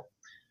Pflugerville,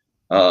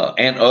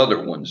 and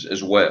other ones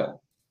as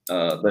well.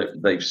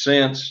 They've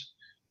since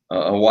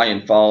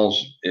Hawaiian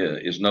Falls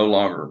is no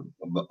longer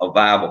a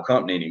viable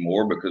company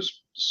anymore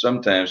because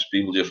sometimes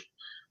people just,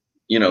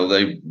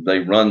 they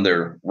run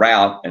their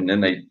route and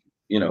then they,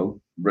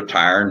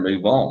 retire and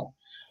move on.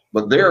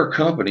 But there are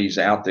companies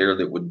out there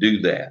that would do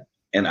that.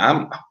 And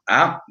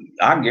I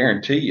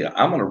guarantee you,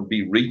 I'm going to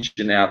be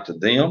reaching out to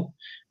them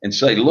and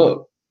say,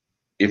 look,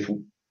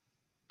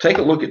 take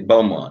a look at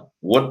Beaumont.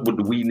 What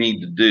would we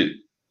need to do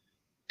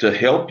to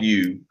help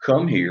you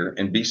come here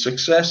and be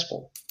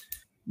successful?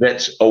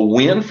 That's a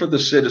win for the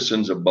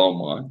citizens of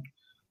Beaumont,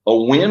 a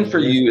win for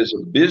you as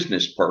a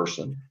business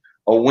person,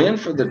 a win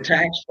for the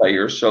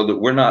taxpayers so that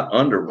we're not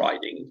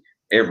underwriting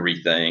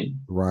everything.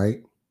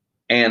 Right.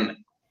 And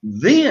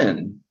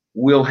then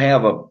we'll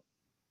have a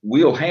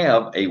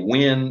win-win-win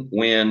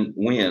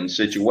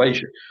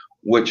situation,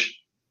 which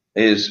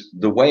is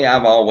the way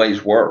I've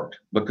always worked.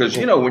 Because,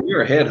 you know, when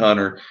you're a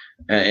headhunter,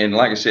 and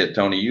like I said,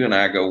 Tony, you and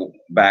I go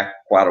back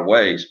quite a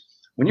ways.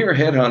 When you're a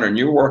headhunter and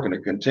you're working a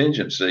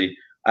contingency,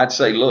 I'd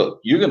say, look,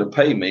 you're going to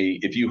pay me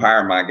if you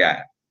hire my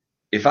guy.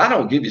 If I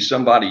don't give you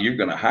somebody you're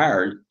going to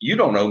hire, you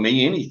don't owe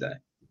me anything.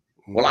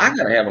 Well, I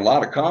got to have a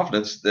lot of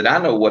confidence that I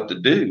know what to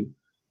do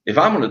if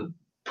I'm going to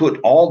put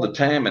all the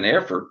time and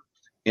effort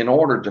in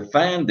order to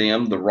find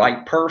them the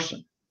right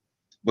person,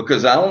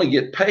 because I only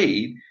get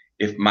paid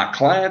if my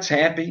client's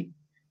happy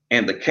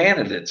and the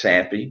candidate's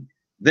happy,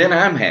 then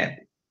I'm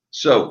happy.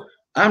 So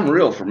I'm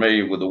real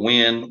familiar with a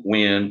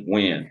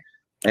win-win-win.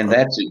 And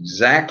that's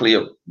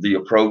exactly the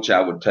approach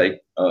I would take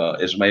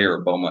as mayor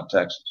of Beaumont,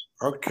 Texas.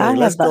 Okay,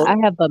 I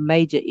have a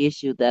major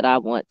issue that I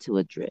want to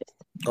address.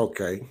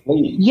 Okay.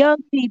 Young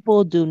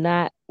people do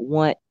not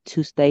want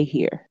to stay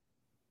here.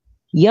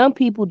 Young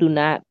people do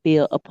not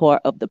feel a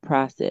part of the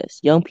process.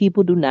 Young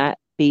people do not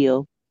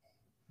feel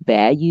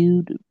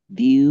valued,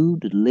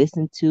 viewed,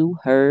 listened to,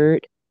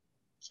 heard.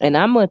 And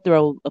I'm going to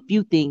throw a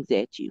few things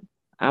at you.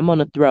 I'm going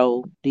to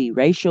throw the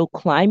racial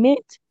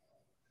climate.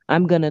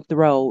 I'm going to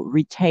throw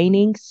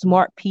retaining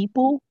smart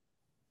people,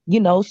 you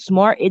know,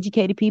 smart,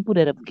 educated people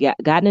that have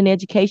gotten an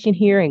education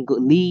here and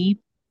leave.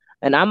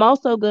 And I'm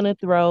also going to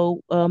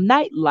throw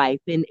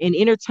nightlife and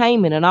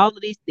entertainment and all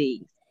of these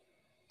things.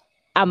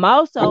 I'm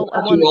also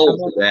I'm too old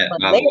for that,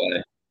 by the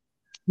way.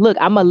 Look,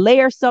 I'm gonna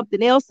layer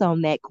something else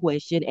on that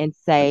question and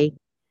say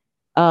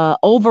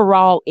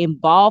overall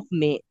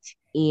involvement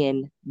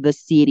in the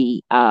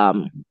city,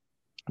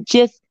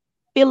 just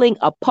feeling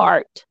a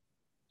part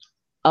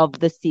of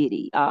the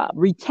city,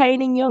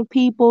 retaining young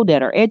people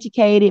that are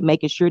educated,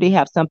 making sure they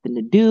have something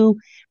to do,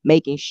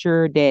 making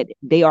sure that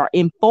they are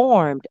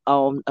informed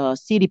on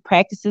city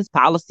practices,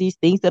 policies,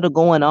 things that are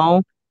going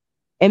on,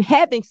 and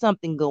having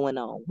something going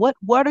on.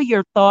 What are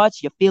your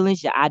thoughts, your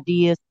feelings, your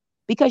ideas?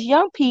 Because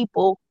young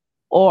people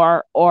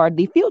are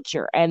the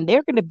future, and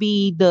they're going to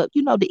be the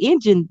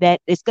engine that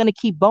is going to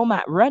keep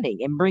Beaumont running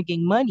and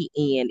bringing money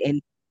in,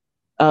 and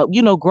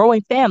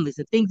growing families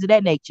and things of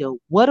that nature.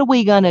 What are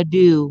we going to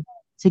do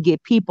to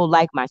get people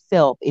like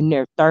myself in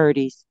their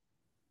 30s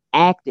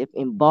active,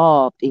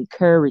 involved,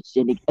 encouraged,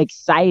 and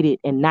excited,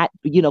 and not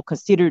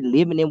considered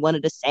living in one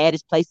of the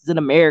saddest places in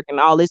America and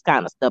all this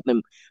kind of stuff?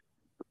 And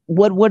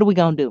what are we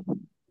gonna do?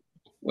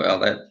 Well,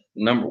 that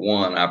number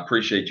one, I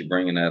appreciate you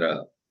bringing that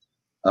up.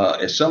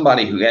 As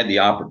somebody who had the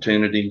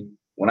opportunity,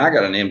 when I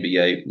got an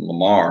MBA from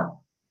Lamar,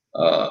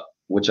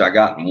 which I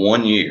got in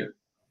 1 year,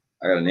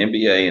 I got an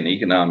MBA in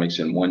economics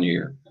in 1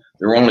 year.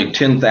 There were only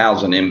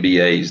 10,000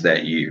 MBAs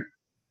that year.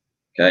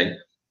 Okay,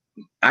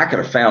 I could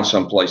have found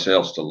someplace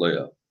else to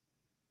live,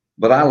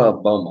 but I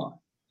love Beaumont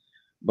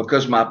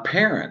because my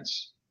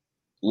parents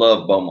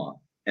loved Beaumont,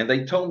 and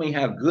they told me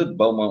how good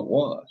Beaumont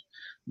was.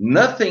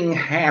 Nothing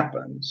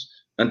happens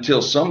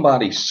until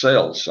somebody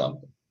sells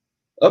something.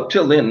 Up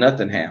till then,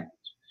 nothing happens.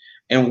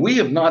 And we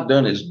have not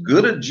done as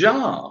good a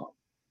job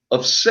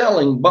of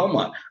selling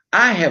Beaumont.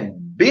 I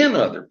have been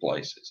other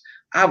places.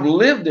 I've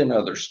lived in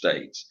other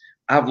states.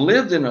 I've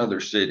lived in other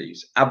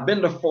cities. I've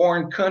been to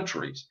foreign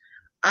countries.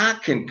 I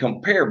can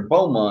compare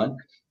Beaumont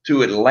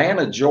to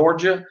Atlanta,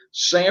 Georgia,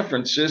 San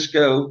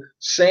Francisco,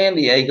 San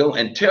Diego,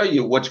 and tell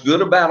you what's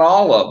good about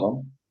all of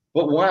them,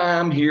 but why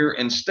I'm here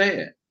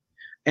instead.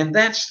 And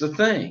that's the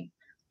thing.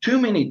 Too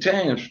many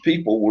times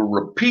people will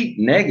repeat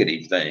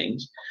negative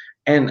things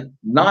and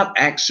not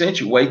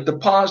accentuate the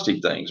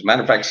positive things.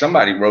 Matter of fact,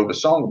 somebody wrote a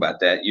song about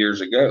that years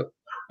ago.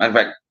 Matter of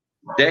fact,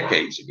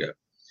 decades ago.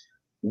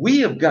 We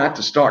have got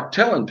to start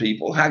telling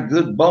people how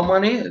good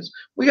Beaumont is.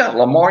 We got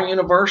Lamar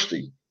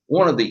University,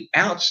 one of the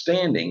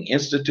outstanding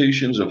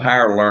institutions of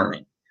higher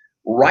learning,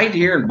 right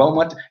here in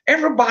Beaumont.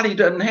 Everybody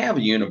doesn't have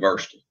a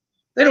university.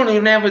 They don't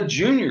even have a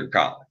junior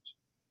college.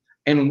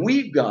 And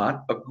we've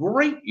got a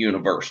great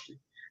university.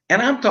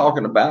 And I'm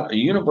talking about a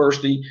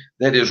university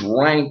that is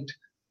ranked,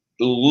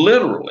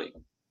 literally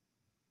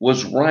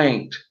was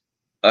ranked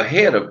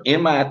ahead of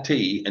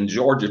MIT and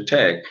Georgia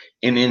Tech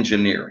in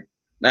engineering.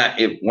 Now,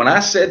 when I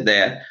said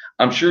that,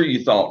 I'm sure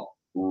you thought,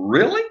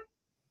 really?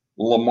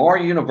 Lamar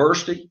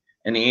University?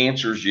 And the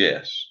answer is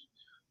yes.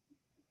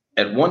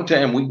 At one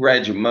time, we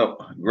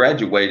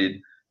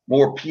graduated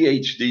more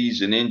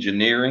PhDs in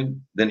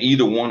engineering than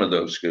either one of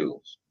those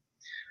schools.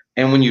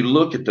 And when you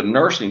look at the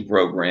nursing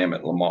program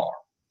at Lamar,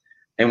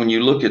 and when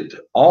you look at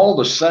all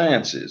the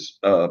sciences,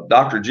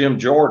 Dr. Jim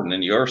Jordan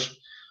and the Earth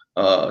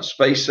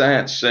Space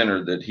Science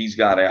Center that he's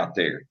got out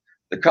there,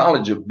 The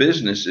College of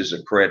Business is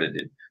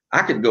accredited.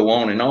 I could go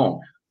on and on,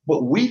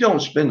 but we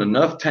don't spend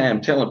enough time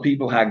telling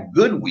people how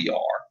good we are.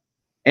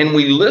 And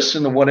we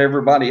listen to what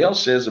everybody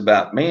else says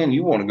about, man,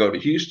 you want to go to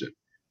Houston.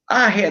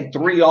 I had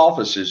 3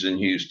 offices in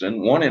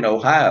Houston, 1 in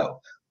Ohio.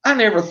 I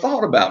never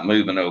thought about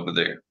moving over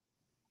there.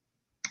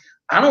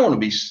 I don't want to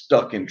be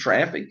stuck in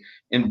traffic.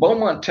 In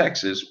Beaumont,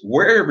 Texas,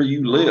 wherever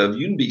you live,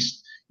 you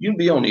can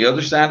be on the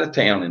other side of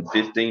town in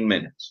 15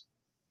 minutes.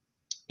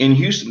 In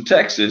Houston,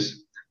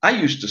 Texas, I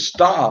used to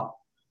stop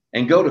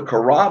and go to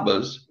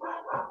Carrabba's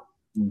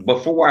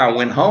before I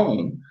went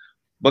home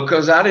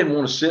because I didn't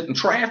want to sit in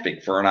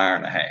traffic for an hour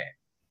and a half.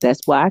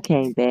 That's why I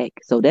came back.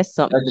 So that's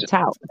something to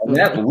tout.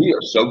 We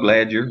are so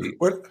glad you're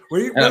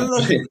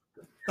here.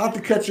 Not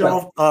to cut you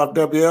off,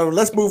 WL.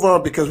 Let's move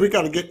on because we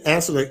got to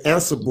answer the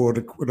answer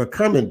board, the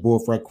comment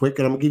board right quick.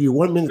 And I'm going to give you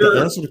 1 minute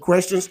to answer the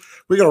questions.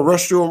 We're going to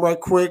rush through them right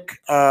quick.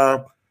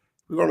 We're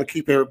going to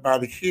keep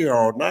everybody here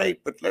all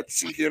night. But let's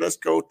see here. Let's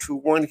go to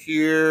one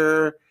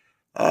here.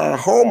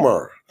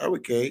 Homer.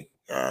 Okay.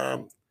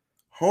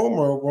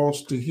 Homer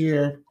wants to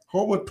hear,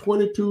 Homer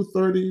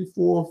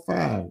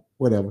 2234.5,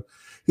 whatever.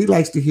 He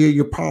likes to hear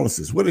your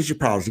policies. What is your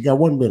policy? You got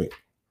 1 minute.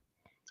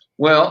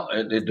 Well,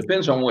 it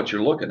depends on what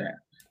you're looking at.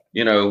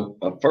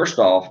 First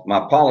off,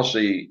 my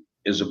policy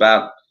is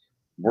about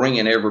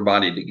bringing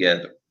everybody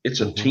together.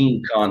 It's a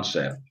team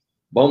concept.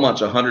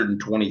 Beaumont's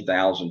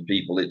 120,000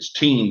 people. It's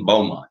Team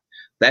Beaumont.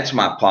 That's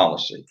my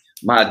policy.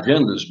 My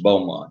agenda is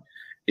Beaumont.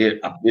 It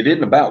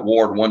isn't about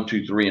Ward 1,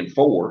 2, 3, and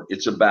 4.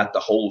 It's about the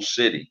whole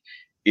city.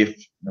 If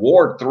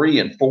Ward 3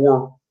 and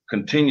 4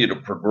 continue to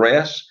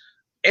progress,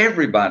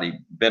 everybody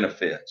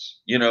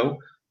benefits. The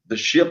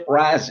ship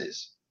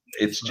rises.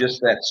 It's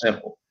just that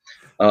simple.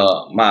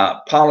 My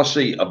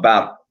policy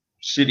about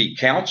city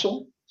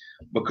council,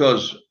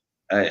 because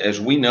as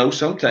we know,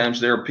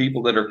 sometimes there are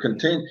people that are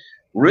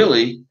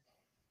really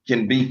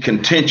can be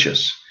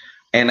contentious,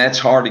 and that's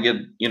hard to get,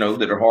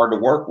 that are hard to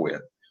work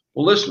with.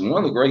 Well, listen,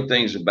 one of the great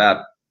things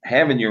about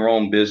having your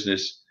own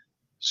business,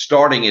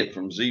 starting it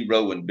from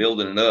zero and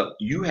building it up,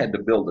 you had to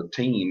build a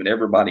team and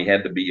everybody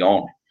had to be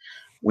on it.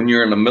 When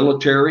you're in the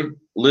military,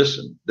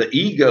 listen, the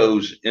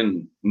egos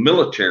in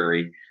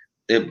military,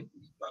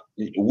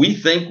 we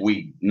think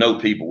we know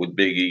people with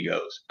big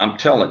egos. I'm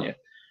telling you,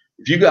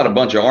 if you got a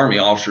bunch of Army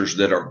officers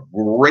that are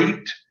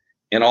great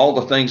in all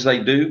the things they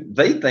do,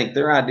 they think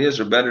their ideas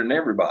are better than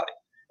everybody.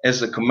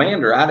 As a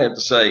commander, I'd have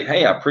to say,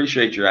 hey, I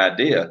appreciate your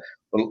idea,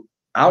 but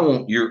I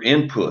want your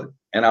input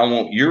and I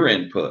want your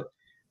input.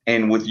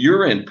 And with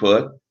your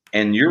input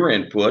and your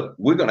input,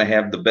 we're going to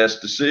have the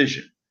best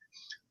decision.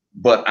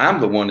 But I'm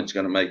the one that's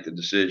going to make the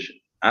decision.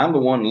 I'm the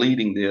one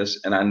leading this,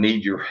 and I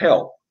need your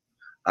help.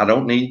 I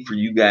don't need for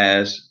you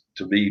guys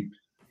to be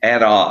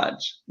at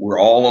odds. We're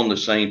all on the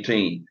same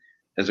team.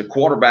 As a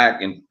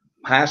quarterback in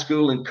high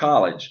school and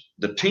college,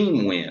 the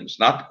team wins,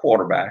 not the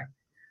quarterback.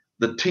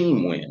 The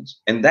team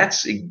wins. And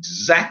that's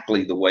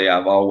exactly the way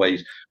I've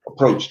always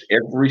approached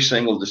every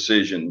single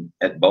decision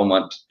at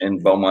Beaumont in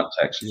Beaumont,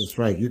 Texas. That's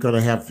right. You're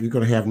gonna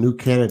have new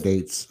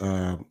candidates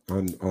in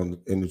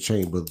the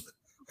chamber.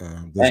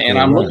 And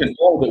I'm looking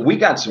forward to it. We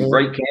got some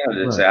great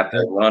candidates out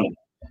there running.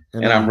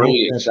 And I'm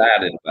really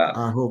excited about it.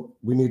 I hope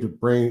we need to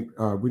bring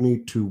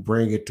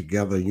it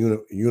together,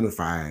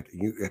 unified,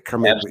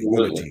 come up with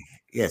unity.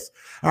 Yes.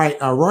 All right.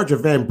 Roger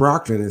Van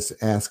Brockton is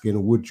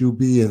asking, would you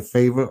be in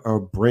favor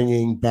of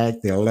bringing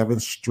back the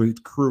 11th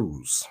Street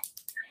Cruise?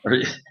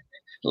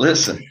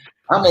 Listen,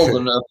 I'm old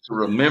enough to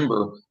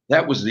remember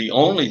that was the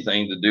only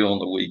thing to do on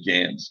the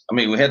weekends. I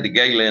mean, we had the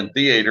Gayland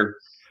Theater,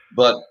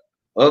 but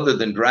other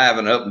than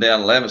driving up and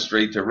down 11th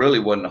Street, there really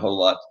wasn't a whole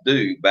lot to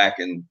do back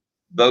in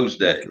those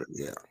days.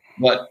 Yeah.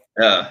 But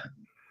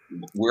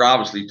we're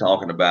obviously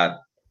talking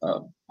about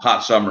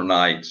hot summer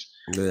nights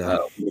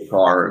with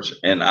cars,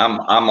 and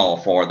I'm all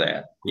for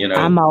that.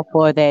 I'm all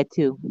for that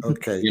too.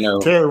 Okay.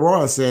 Terry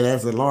Roy said,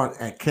 as a large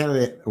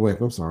candidate.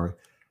 Wait, I'm sorry.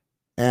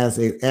 As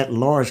a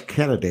at-large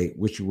candidate,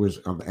 which was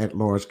an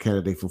at-large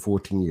candidate for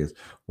 14 years,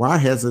 why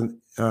hasn't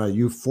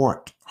you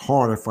fought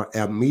harder for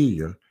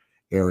Amelia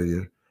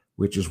area,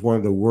 which is one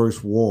of the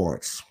worst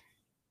wards?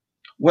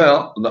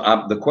 Well,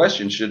 the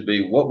question should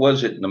be, what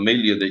was it in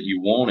Amelia that you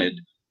wanted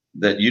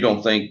that you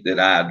don't think that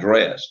I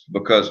addressed?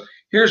 Because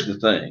here's the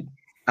thing.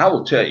 I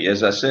will tell you,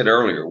 as I said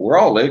earlier, we're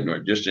all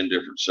ignorant, just in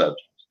different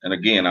subjects. And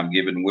again, I'm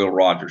giving Will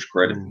Rogers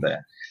credit for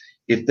that.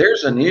 If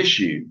there's an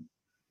issue,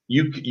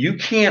 you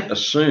can't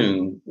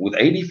assume with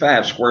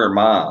 85 square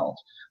miles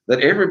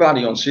that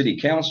everybody on city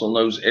council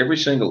knows every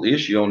single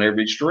issue on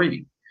every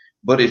street.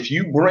 But if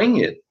you bring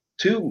it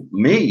to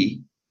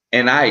me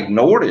and I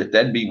ignored it,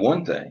 that'd be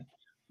one thing.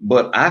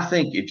 But I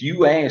think if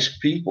you ask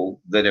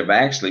people that have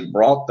actually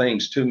brought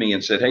things to me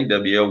and said, hey,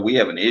 WL, we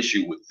have an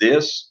issue with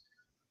this,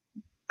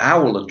 I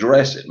will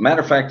address it.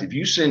 Matter of fact, if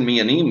you send me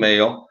an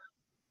email,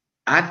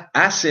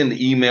 I send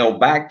the email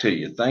back to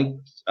you.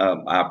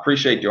 I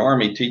appreciate the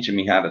Army teaching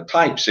me how to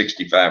type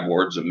 65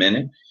 words a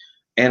minute,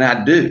 and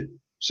I do.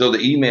 So the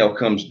email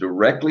comes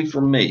directly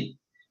from me.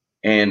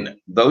 And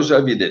those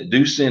of you that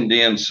do send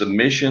in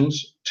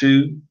submissions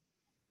to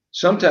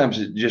Sometimes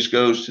it just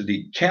goes to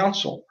the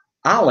council.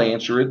 I'll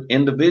answer it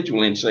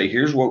individually and say,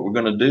 here's what we're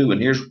going to do.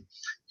 And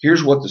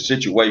here's what the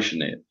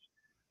situation is.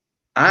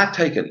 I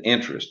take an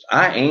interest.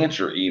 I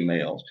answer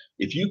emails.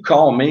 If you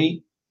call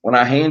me when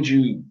I hand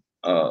you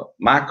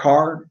my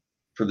card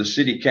for the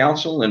city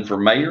council and for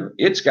mayor,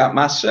 it's got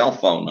my cell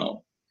phone on.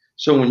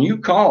 So when you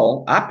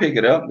call, I pick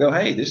it up and go,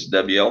 hey, this is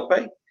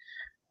WLP.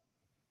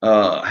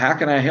 How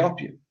can I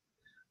help you?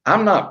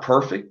 I'm not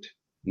perfect.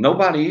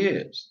 Nobody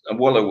is.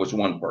 Well, there was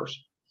one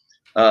person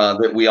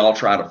that we all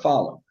try to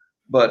follow.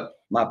 But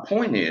my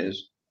point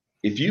is,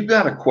 if you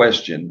got a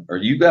question or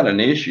you got an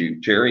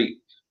issue, Terry,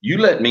 you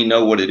let me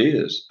know what it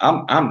is.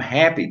 I'm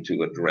happy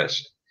to address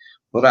it,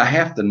 but I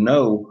have to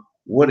know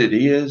what it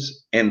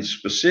is and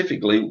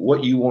specifically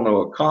what you want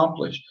to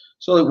accomplish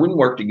so that we can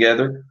work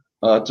together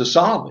to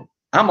solve it.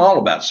 I'm all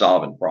about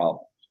solving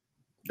problems.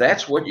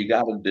 That's what you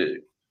got to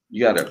do.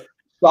 You got to,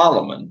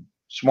 Solomon,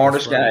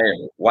 smartest guy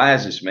ever,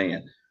 wisest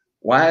man.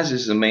 Wise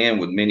is a man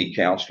with many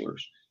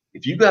counselors.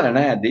 If you got an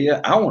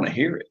idea, I want to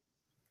hear it.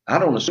 I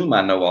don't assume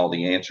I know all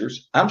the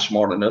answers. I'm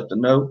smart enough to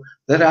know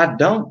that I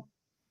don't.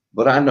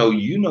 But I know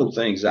you know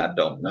things I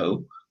don't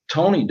know.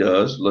 Tony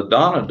does,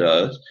 LaDonna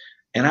does,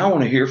 and I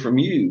want to hear from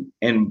you.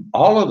 And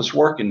all of us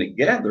working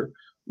together,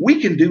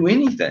 we can do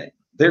anything.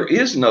 There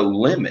is no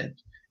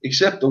limit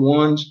except the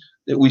ones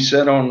that we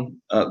set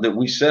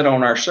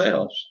on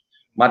ourselves.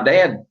 My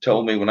dad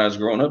told me when I was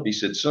growing up, he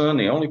said, son,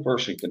 the only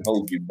person who can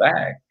hold you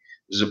back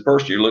is the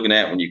person you're looking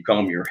at when you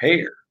comb your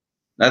hair.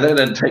 Now, that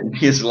doesn't take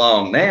me as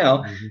long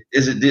now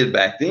as it did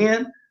back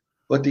then.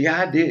 But the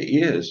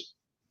idea is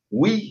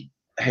we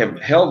have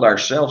held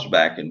ourselves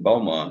back in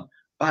Beaumont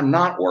by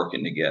not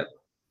working together.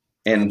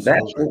 And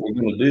that's what we're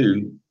going to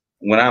do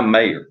when I'm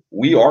mayor.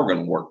 We are going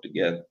to work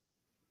together.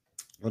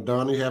 Well,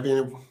 Don, you have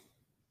any?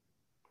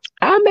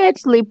 I'm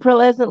actually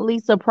pleasantly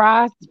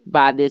surprised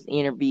by this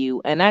interview.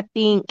 And I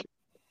think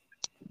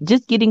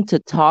just getting to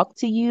talk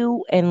to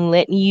you and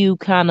letting you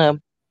kind of,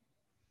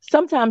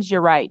 sometimes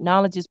you're right,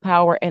 knowledge is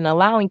power, and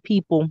allowing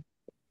people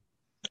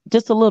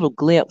just a little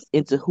glimpse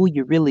into who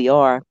you really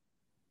are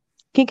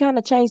can kind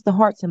of change the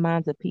hearts and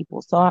minds of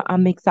people. So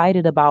I'm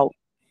excited about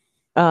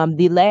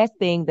the last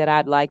thing that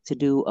I'd like to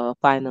do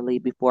finally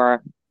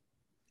before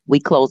we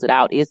close it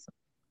out is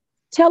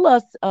tell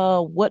us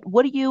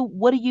what do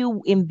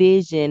you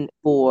envision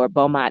for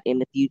Beaumont in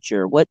the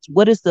future?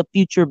 What is the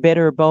future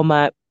better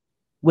Beaumont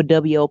with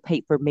W.O.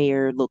 Pate for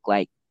mayor look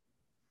like?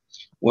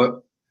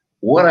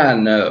 What I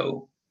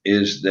know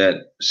is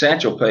that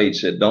Satchel Paige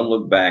said, don't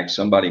look back,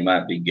 somebody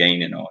might be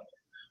gaining on it.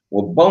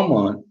 Well,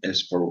 Beaumont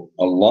is for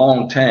a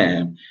long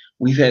time,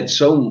 we've had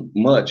so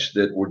much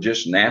that were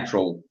just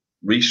natural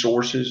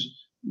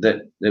resources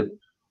that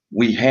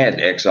we had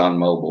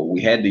ExxonMobil,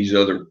 we had these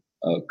other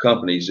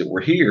companies that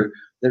were here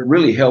that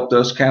really helped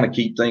us kind of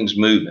keep things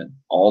moving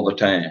all the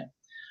time.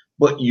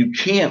 But you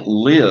can't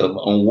live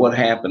on what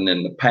happened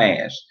in the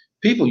past.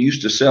 People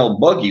used to sell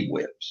buggy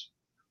whips.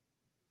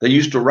 They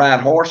used to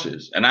ride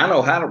horses, and I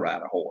know how to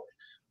ride a horse,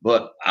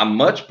 but I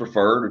much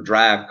prefer to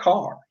drive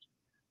cars.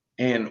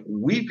 And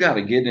we've got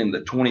to get in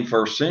the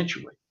 21st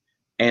century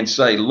and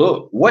say,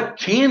 look, what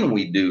can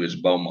we do as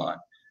Beaumont?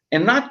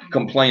 And not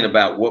complain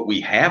about what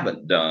we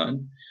haven't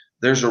done.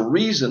 There's a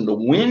reason the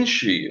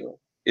windshield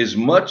is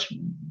much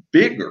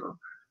bigger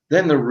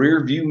than the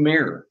rear view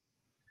mirror.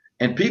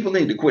 And people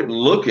need to quit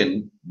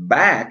looking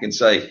back and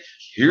say,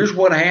 here's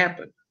what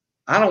happened.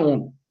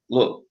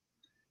 Look,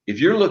 if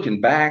you're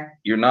looking back,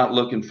 you're not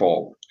looking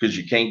forward because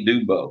you can't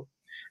do both.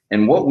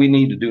 And what we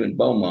need to do in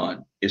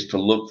Beaumont is to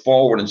look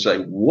forward and say,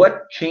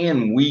 what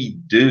can we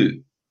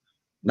do?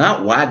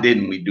 Not why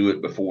didn't we do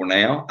it before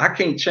now? I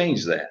can't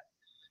change that.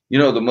 You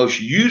know, the most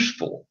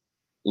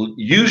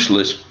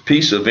useless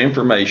piece of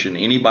information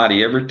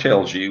anybody ever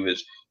tells you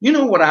is, you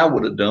know what I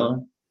would have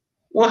done?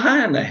 Well,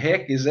 how in the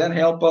heck does that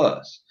help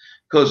us?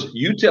 Because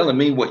you telling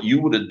me what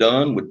you would have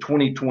done with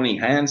 20/20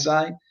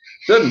 hindsight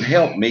doesn't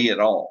help me at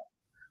all.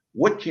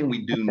 What can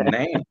we do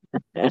now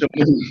to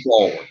move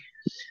forward?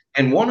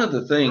 And one of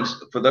the things,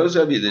 for those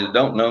of you that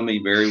don't know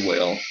me very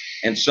well,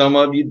 and some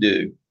of you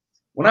do,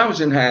 when I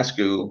was in high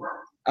school,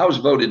 I was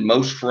voted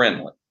most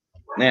friendly.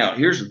 Now,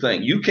 here's the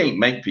thing. You can't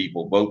make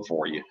people vote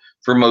for you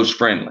for most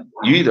friendly.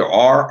 You either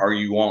are or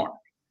you aren't.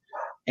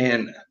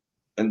 And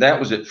that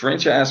was at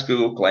French High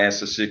School,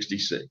 class of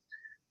 66.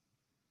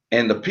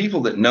 And the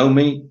people that know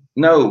me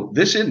know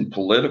this isn't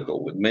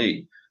political with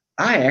me.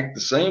 I act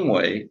the same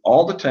way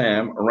all the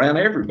time around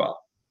everybody.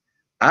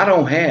 I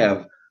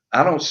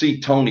don't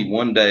see Tony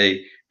one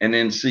day and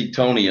then see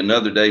Tony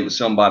another day with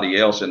somebody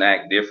else and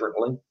act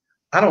differently.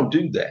 I don't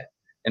do that.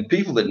 And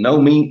people that know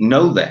me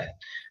know that.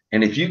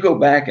 And if you go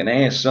back and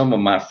ask some of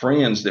my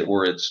friends that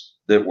were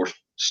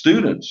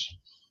students,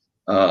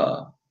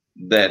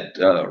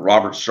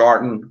 Robert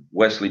Sarton,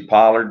 Wesley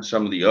Pollard,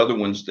 some of the other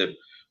ones that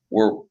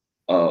were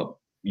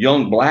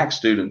young black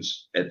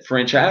students at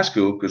French High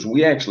School, because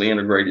we actually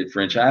integrated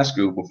French High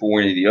School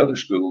before any of the other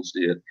schools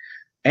did,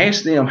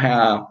 ask them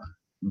how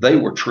they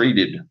were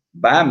treated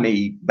by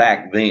me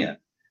back then.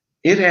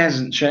 It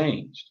hasn't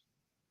changed.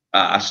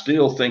 I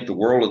still think the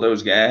world of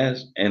those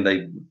guys, and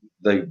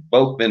they've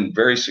both been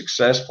very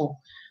successful.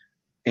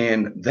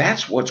 And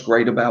that's what's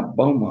great about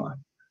Beaumont.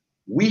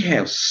 We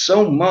have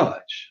so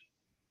much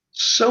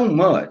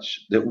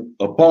that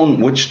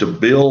upon which to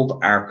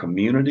build our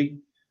community,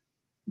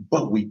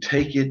 but we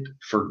take it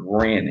for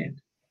granted,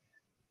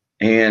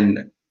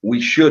 and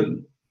we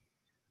shouldn't.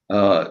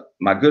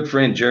 My good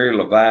friend Jerry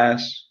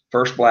Levice,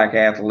 first black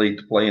athlete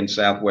to play in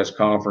Southwest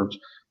Conference,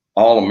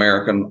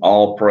 All-American,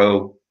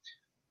 All-Pro.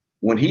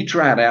 When he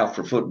tried out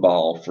for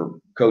football for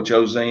Coach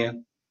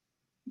Ozan,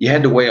 you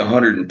had to weigh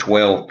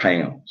 112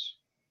 pounds.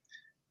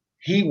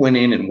 He went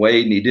in and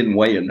weighed, and he didn't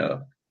weigh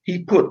enough.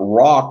 He put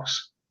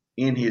rocks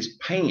in his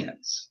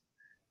pants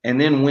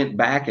and then went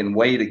back and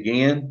weighed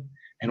again.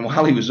 And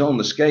while he was on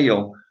the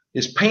scale,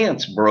 his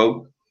pants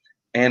broke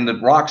and the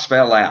rocks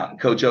fell out. And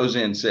Coach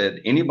Ozan said,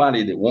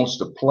 anybody that wants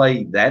to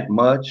play that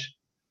much,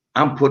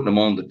 I'm putting them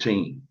on the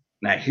team.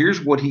 Now,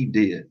 here's what he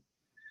did.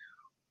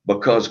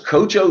 Because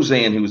Coach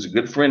Ozan, who was a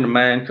good friend of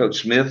mine,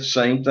 Coach Smith,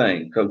 same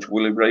thing, Coach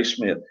Willie Ray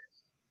Smith,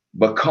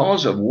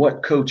 because of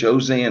what Coach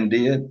Ozan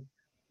did,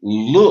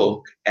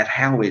 look at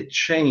how it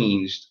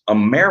changed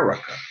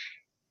America.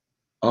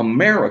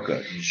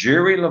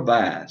 Jerry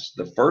Levice,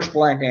 the first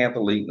black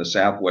athlete in the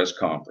Southwest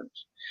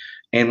Conference.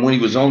 And when he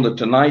was on the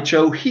Tonight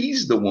Show,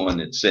 he's the one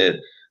that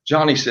said,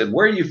 Johnny said,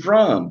 where are you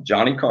from?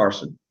 Johnny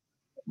Carson,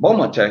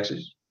 Beaumont,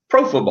 Texas,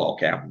 pro football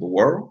capital of the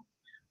world.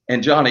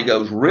 And Johnny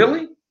goes,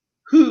 really?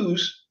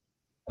 Who's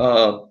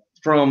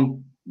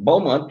from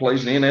Beaumont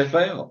plays in the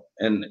NFL?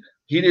 And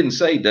he didn't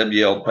say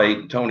W.L.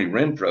 Payton, Tony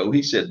Renfro.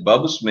 He said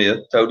Bubba Smith,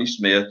 Toady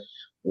Smith,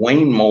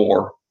 Wayne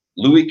Moore,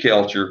 Louis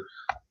Kelcher,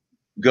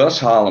 Gus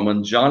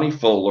Holloman, Johnny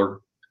Fuller,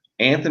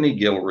 Anthony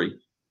Guillory.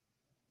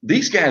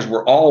 These guys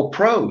were all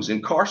pros.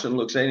 And Carson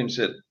looks at him and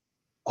said,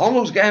 all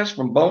those guys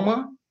from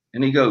Beaumont?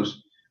 And he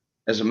goes,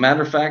 as a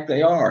matter of fact,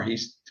 they are.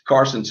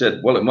 Carson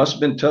said, well, it must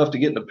have been tough to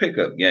get in a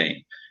pickup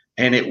game.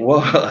 And it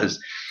was.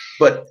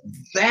 But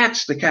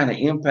that's the kind of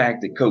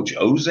impact that Coach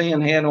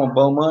Ozan had on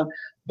Beaumont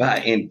by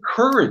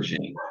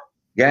encouraging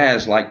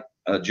guys like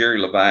Jerry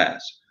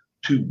Levice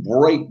to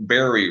break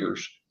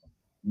barriers.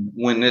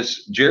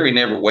 Jerry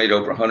never weighed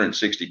over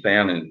 160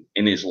 pounds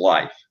in his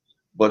life,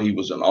 but he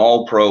was an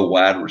all-pro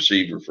wide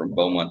receiver from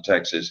Beaumont,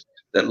 Texas,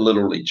 that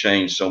literally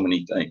changed so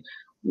many things.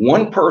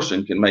 One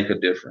person can make a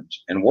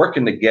difference, and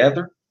working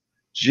together,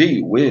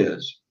 gee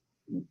whiz,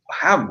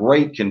 how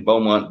great can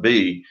Beaumont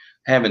be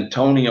having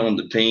Tony on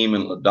the team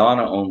and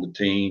LaDonna on the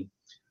team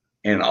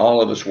and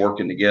all of us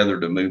working together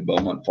to move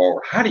Beaumont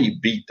forward? How do you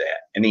beat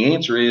that? And the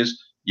answer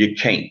is you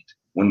can't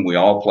when we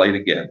all play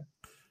together.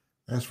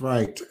 That's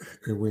right.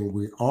 When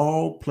we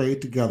all play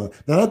together,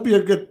 now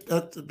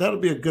that'll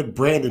be a good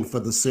branding for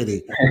the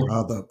city.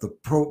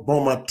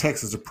 Beaumont,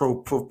 Texas, the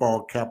pro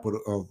football capital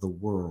of the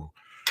world,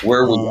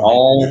 where we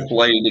all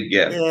play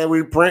together. Yeah,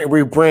 we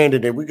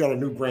branded it. We got a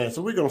new brand,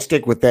 so we're gonna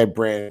stick with that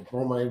brand.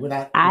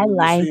 I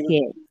like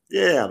it.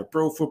 Yeah, the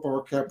pro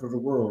football capital of the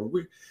world.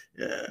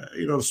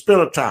 The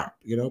spinner top.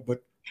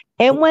 But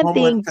and one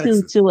thing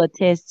too, to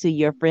attest to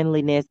your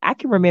friendliness, I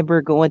can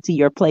remember going to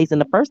your place,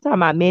 and the first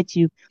time I met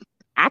you,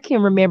 I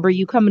can remember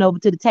you coming over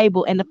to the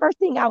table, and the first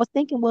thing I was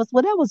thinking was,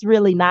 well, that was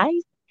really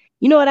nice.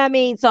 You know what I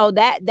mean? So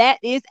that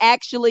is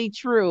actually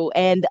true.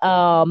 And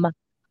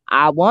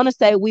I want to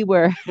say we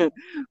were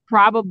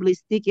probably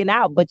sticking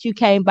out, but you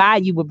came by,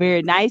 you were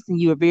very nice,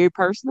 and you were very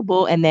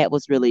personable, and it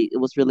was really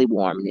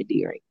warm and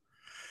endearing.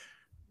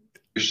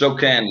 You're so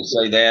kind to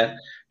say that.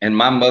 And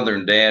my mother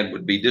and dad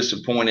would be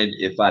disappointed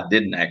if I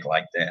didn't act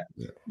like that.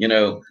 Yeah.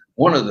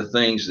 One of the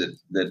things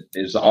that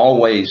is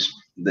always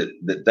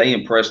that they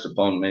impressed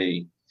upon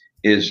me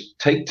is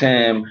take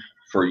time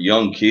for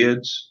young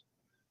kids,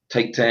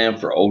 take time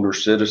for older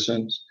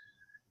citizens.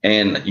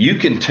 And you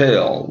can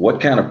tell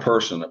what kind of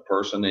person a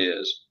person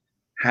is,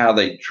 how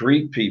they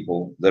treat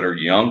people that are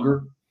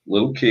younger,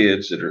 little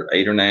kids that are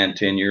 8 or 9,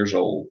 10 years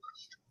old,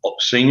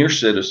 senior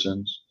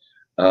citizens.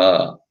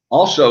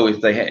 Also,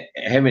 if they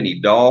have any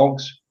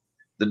dogs,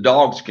 the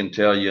dogs can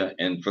tell you.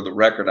 And for the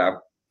record,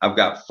 I've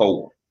got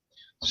 4.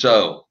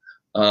 So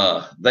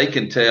they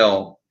can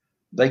tell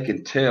a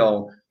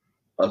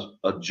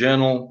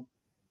gentle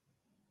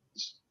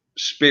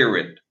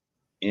spirit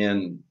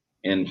in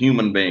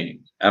human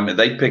beings. I mean,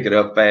 they pick it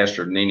up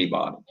faster than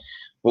anybody.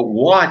 But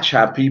watch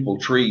how people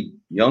treat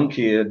young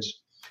kids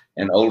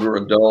and older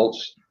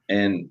adults.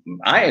 And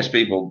I ask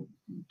people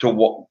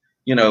to,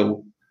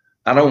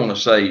 I don't want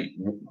to say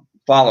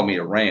follow me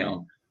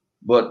around,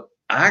 but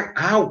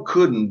I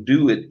couldn't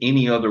do it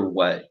any other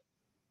way.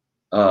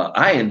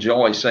 I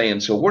enjoy saying,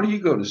 so where do you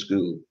go to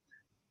school?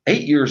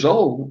 8 years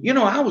old.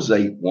 I was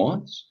 8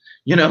 once,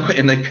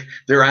 and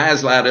their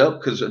eyes light up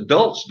because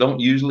adults don't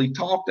usually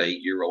talk to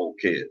 8-year-old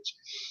kids.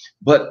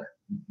 But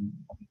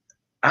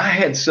I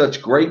had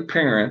such great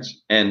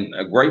parents and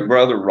a great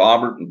brother,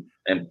 Robert,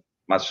 and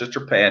my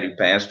sister Pat, who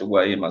passed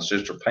away, and my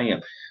sister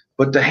Pam.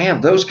 But to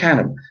have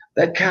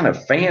that kind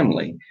of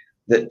family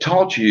that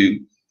taught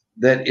you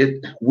that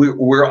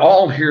we're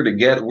all here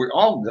together. We're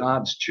all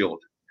God's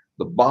children,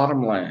 the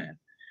bottom line.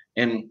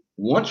 And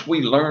once we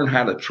learn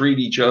how to treat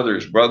each other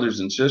as brothers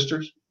and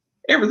sisters,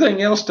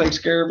 everything else takes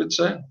care of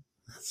itself.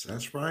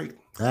 That's right.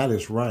 That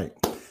is right.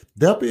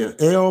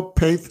 W.L.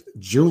 Paith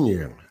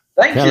Jr.,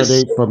 Thank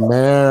candidate you. for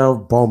mayor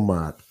of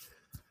Beaumont.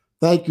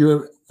 Thank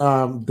you,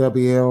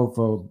 W.L.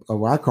 for,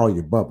 I call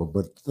you Bubba,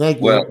 but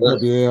thank you,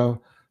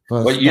 W.L.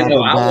 for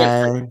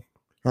stopping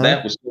by.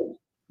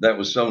 That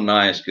was so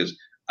nice, because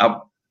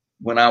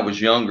when I was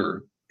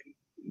younger,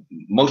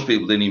 most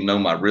people didn't even know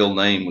my real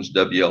name was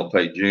W.L.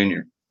 Paith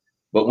Jr.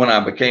 But when I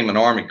became an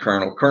Army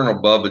colonel,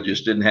 Colonel Bubba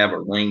just didn't have a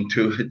ring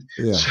to it.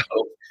 Yeah.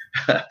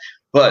 So,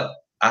 but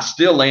I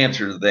still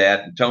answer to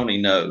that, and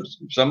Tony knows.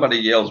 If somebody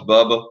yells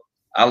Bubba,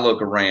 I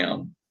look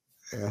around.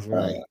 That's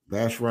right.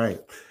 That's right.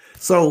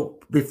 So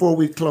before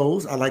we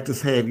close, I'd like to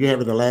have you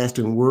have the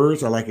lasting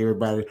words. I'd like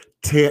everybody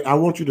I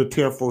want you to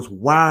tell folks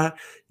why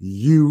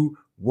you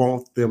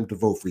want them to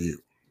vote for you.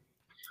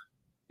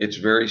 It's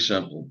very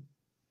simple.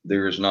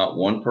 There is not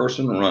one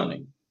person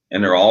running,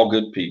 and they're all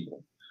good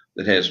people,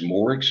 that has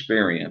more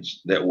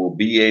experience that will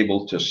be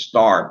able to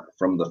start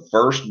from the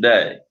first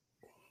day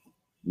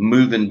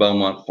moving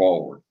Beaumont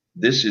forward.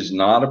 This is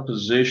not a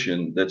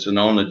position that's an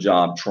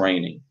on-the-job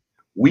training.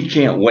 We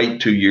can't wait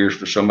 2 years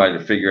for somebody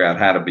to figure out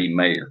how to be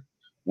mayor.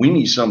 We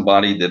need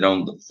somebody that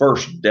on the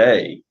first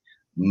day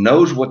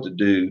knows what to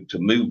do to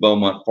move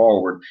Beaumont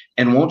forward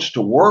and wants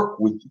to work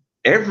with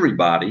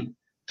everybody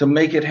to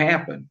make it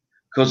happen.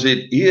 Because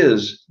it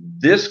is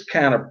this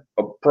kind of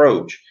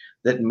approach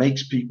that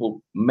makes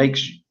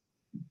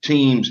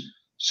teams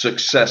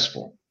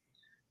successful.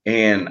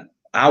 And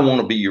I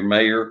want to be your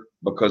mayor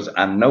because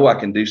I know I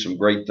can do some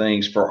great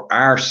things for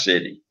our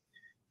city.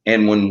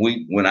 And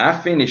when I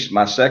finish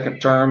my second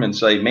term and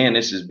say, man,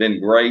 this has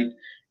been great,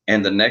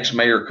 and the next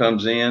mayor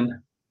comes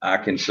in, I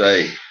can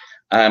say,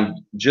 I'm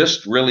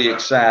just really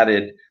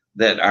excited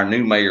that our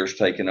new mayor's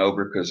taking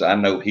over, because I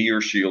know he or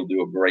she'll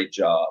do a great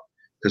job.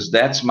 Because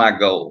that's my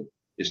goal,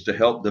 is to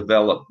help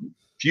develop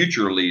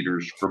future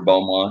leaders for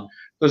Beaumont,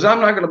 because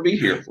I'm not going to be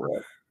here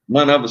forever.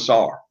 None of us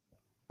are.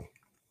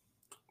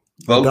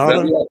 Vote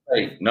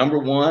WLP, number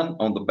one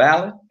on the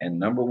ballot and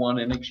number one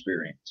in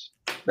experience.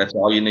 That's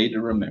all you need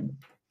to remember.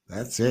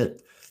 That's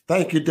it.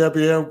 Thank you,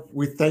 WL.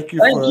 We thank you.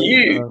 Thank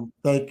you.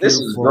 Thank you. This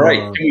is great.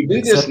 Can we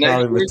do this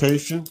next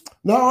invitation?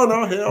 No,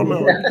 hell no.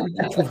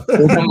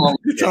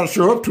 You're trying to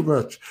show up too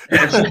much.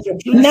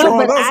 No,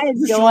 but I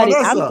enjoyed it.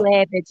 I'm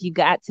glad that you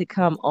got to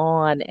come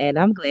on, and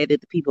I'm glad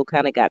that the people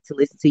kind of got to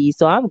listen to you.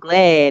 So I'm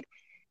glad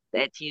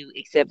that you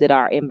accepted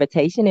our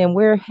invitation, and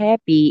we're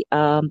happy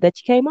that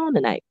you came on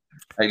tonight.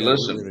 Hey,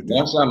 listen,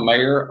 once I'm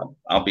mayor,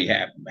 I'll be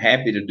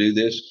happy to do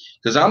this,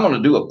 because I'm going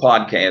to do a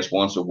podcast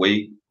once a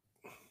week.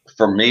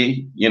 For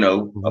me,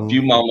 a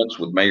few moments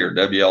with Mayor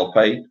W.L.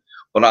 Paith,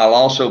 but I'll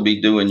also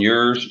be doing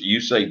yours. You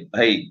say,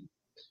 hey,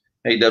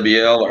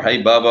 WL, or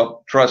hey,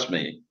 Bubba, trust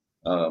me,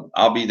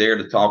 I'll be there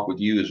to talk with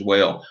you as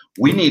well.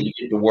 We need to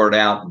get the word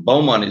out.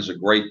 Beaumont is a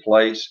great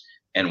place.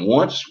 And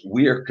once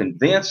we are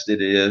convinced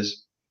it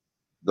is,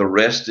 the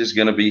rest is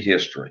going to be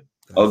history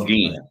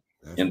again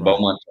in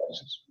Beaumont,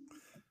 Texas.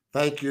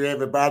 Thank you,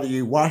 everybody.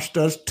 You watched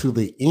us to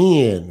the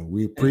end.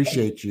 We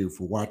appreciate you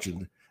for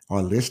watching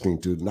or listening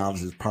to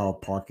Knowledge is Power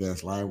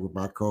Podcast Live with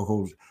my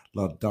co-host,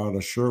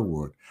 LaDonna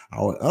Sherwood.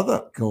 Our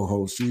other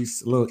co-host,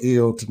 she's a little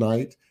ill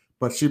tonight,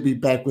 but she'll be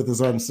back with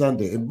us on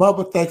Sunday. And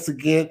Bubba, thanks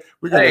again.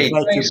 We're going to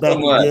invite you back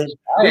again.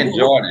 I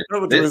enjoyed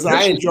it.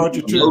 I enjoyed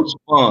you too. It was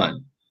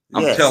fun.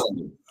 I'm telling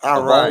you.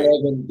 All right.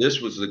 This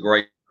was the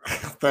great.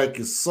 Thank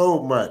you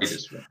so much.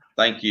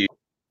 Thank you.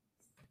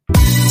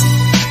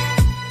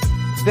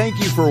 Thank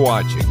you for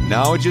watching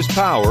Knowledge is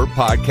Power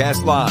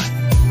Podcast Live.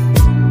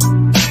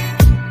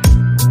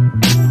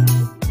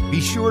 Be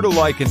sure to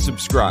like and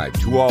subscribe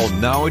to all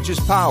Knowledge is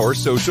Power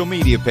social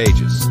media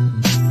pages.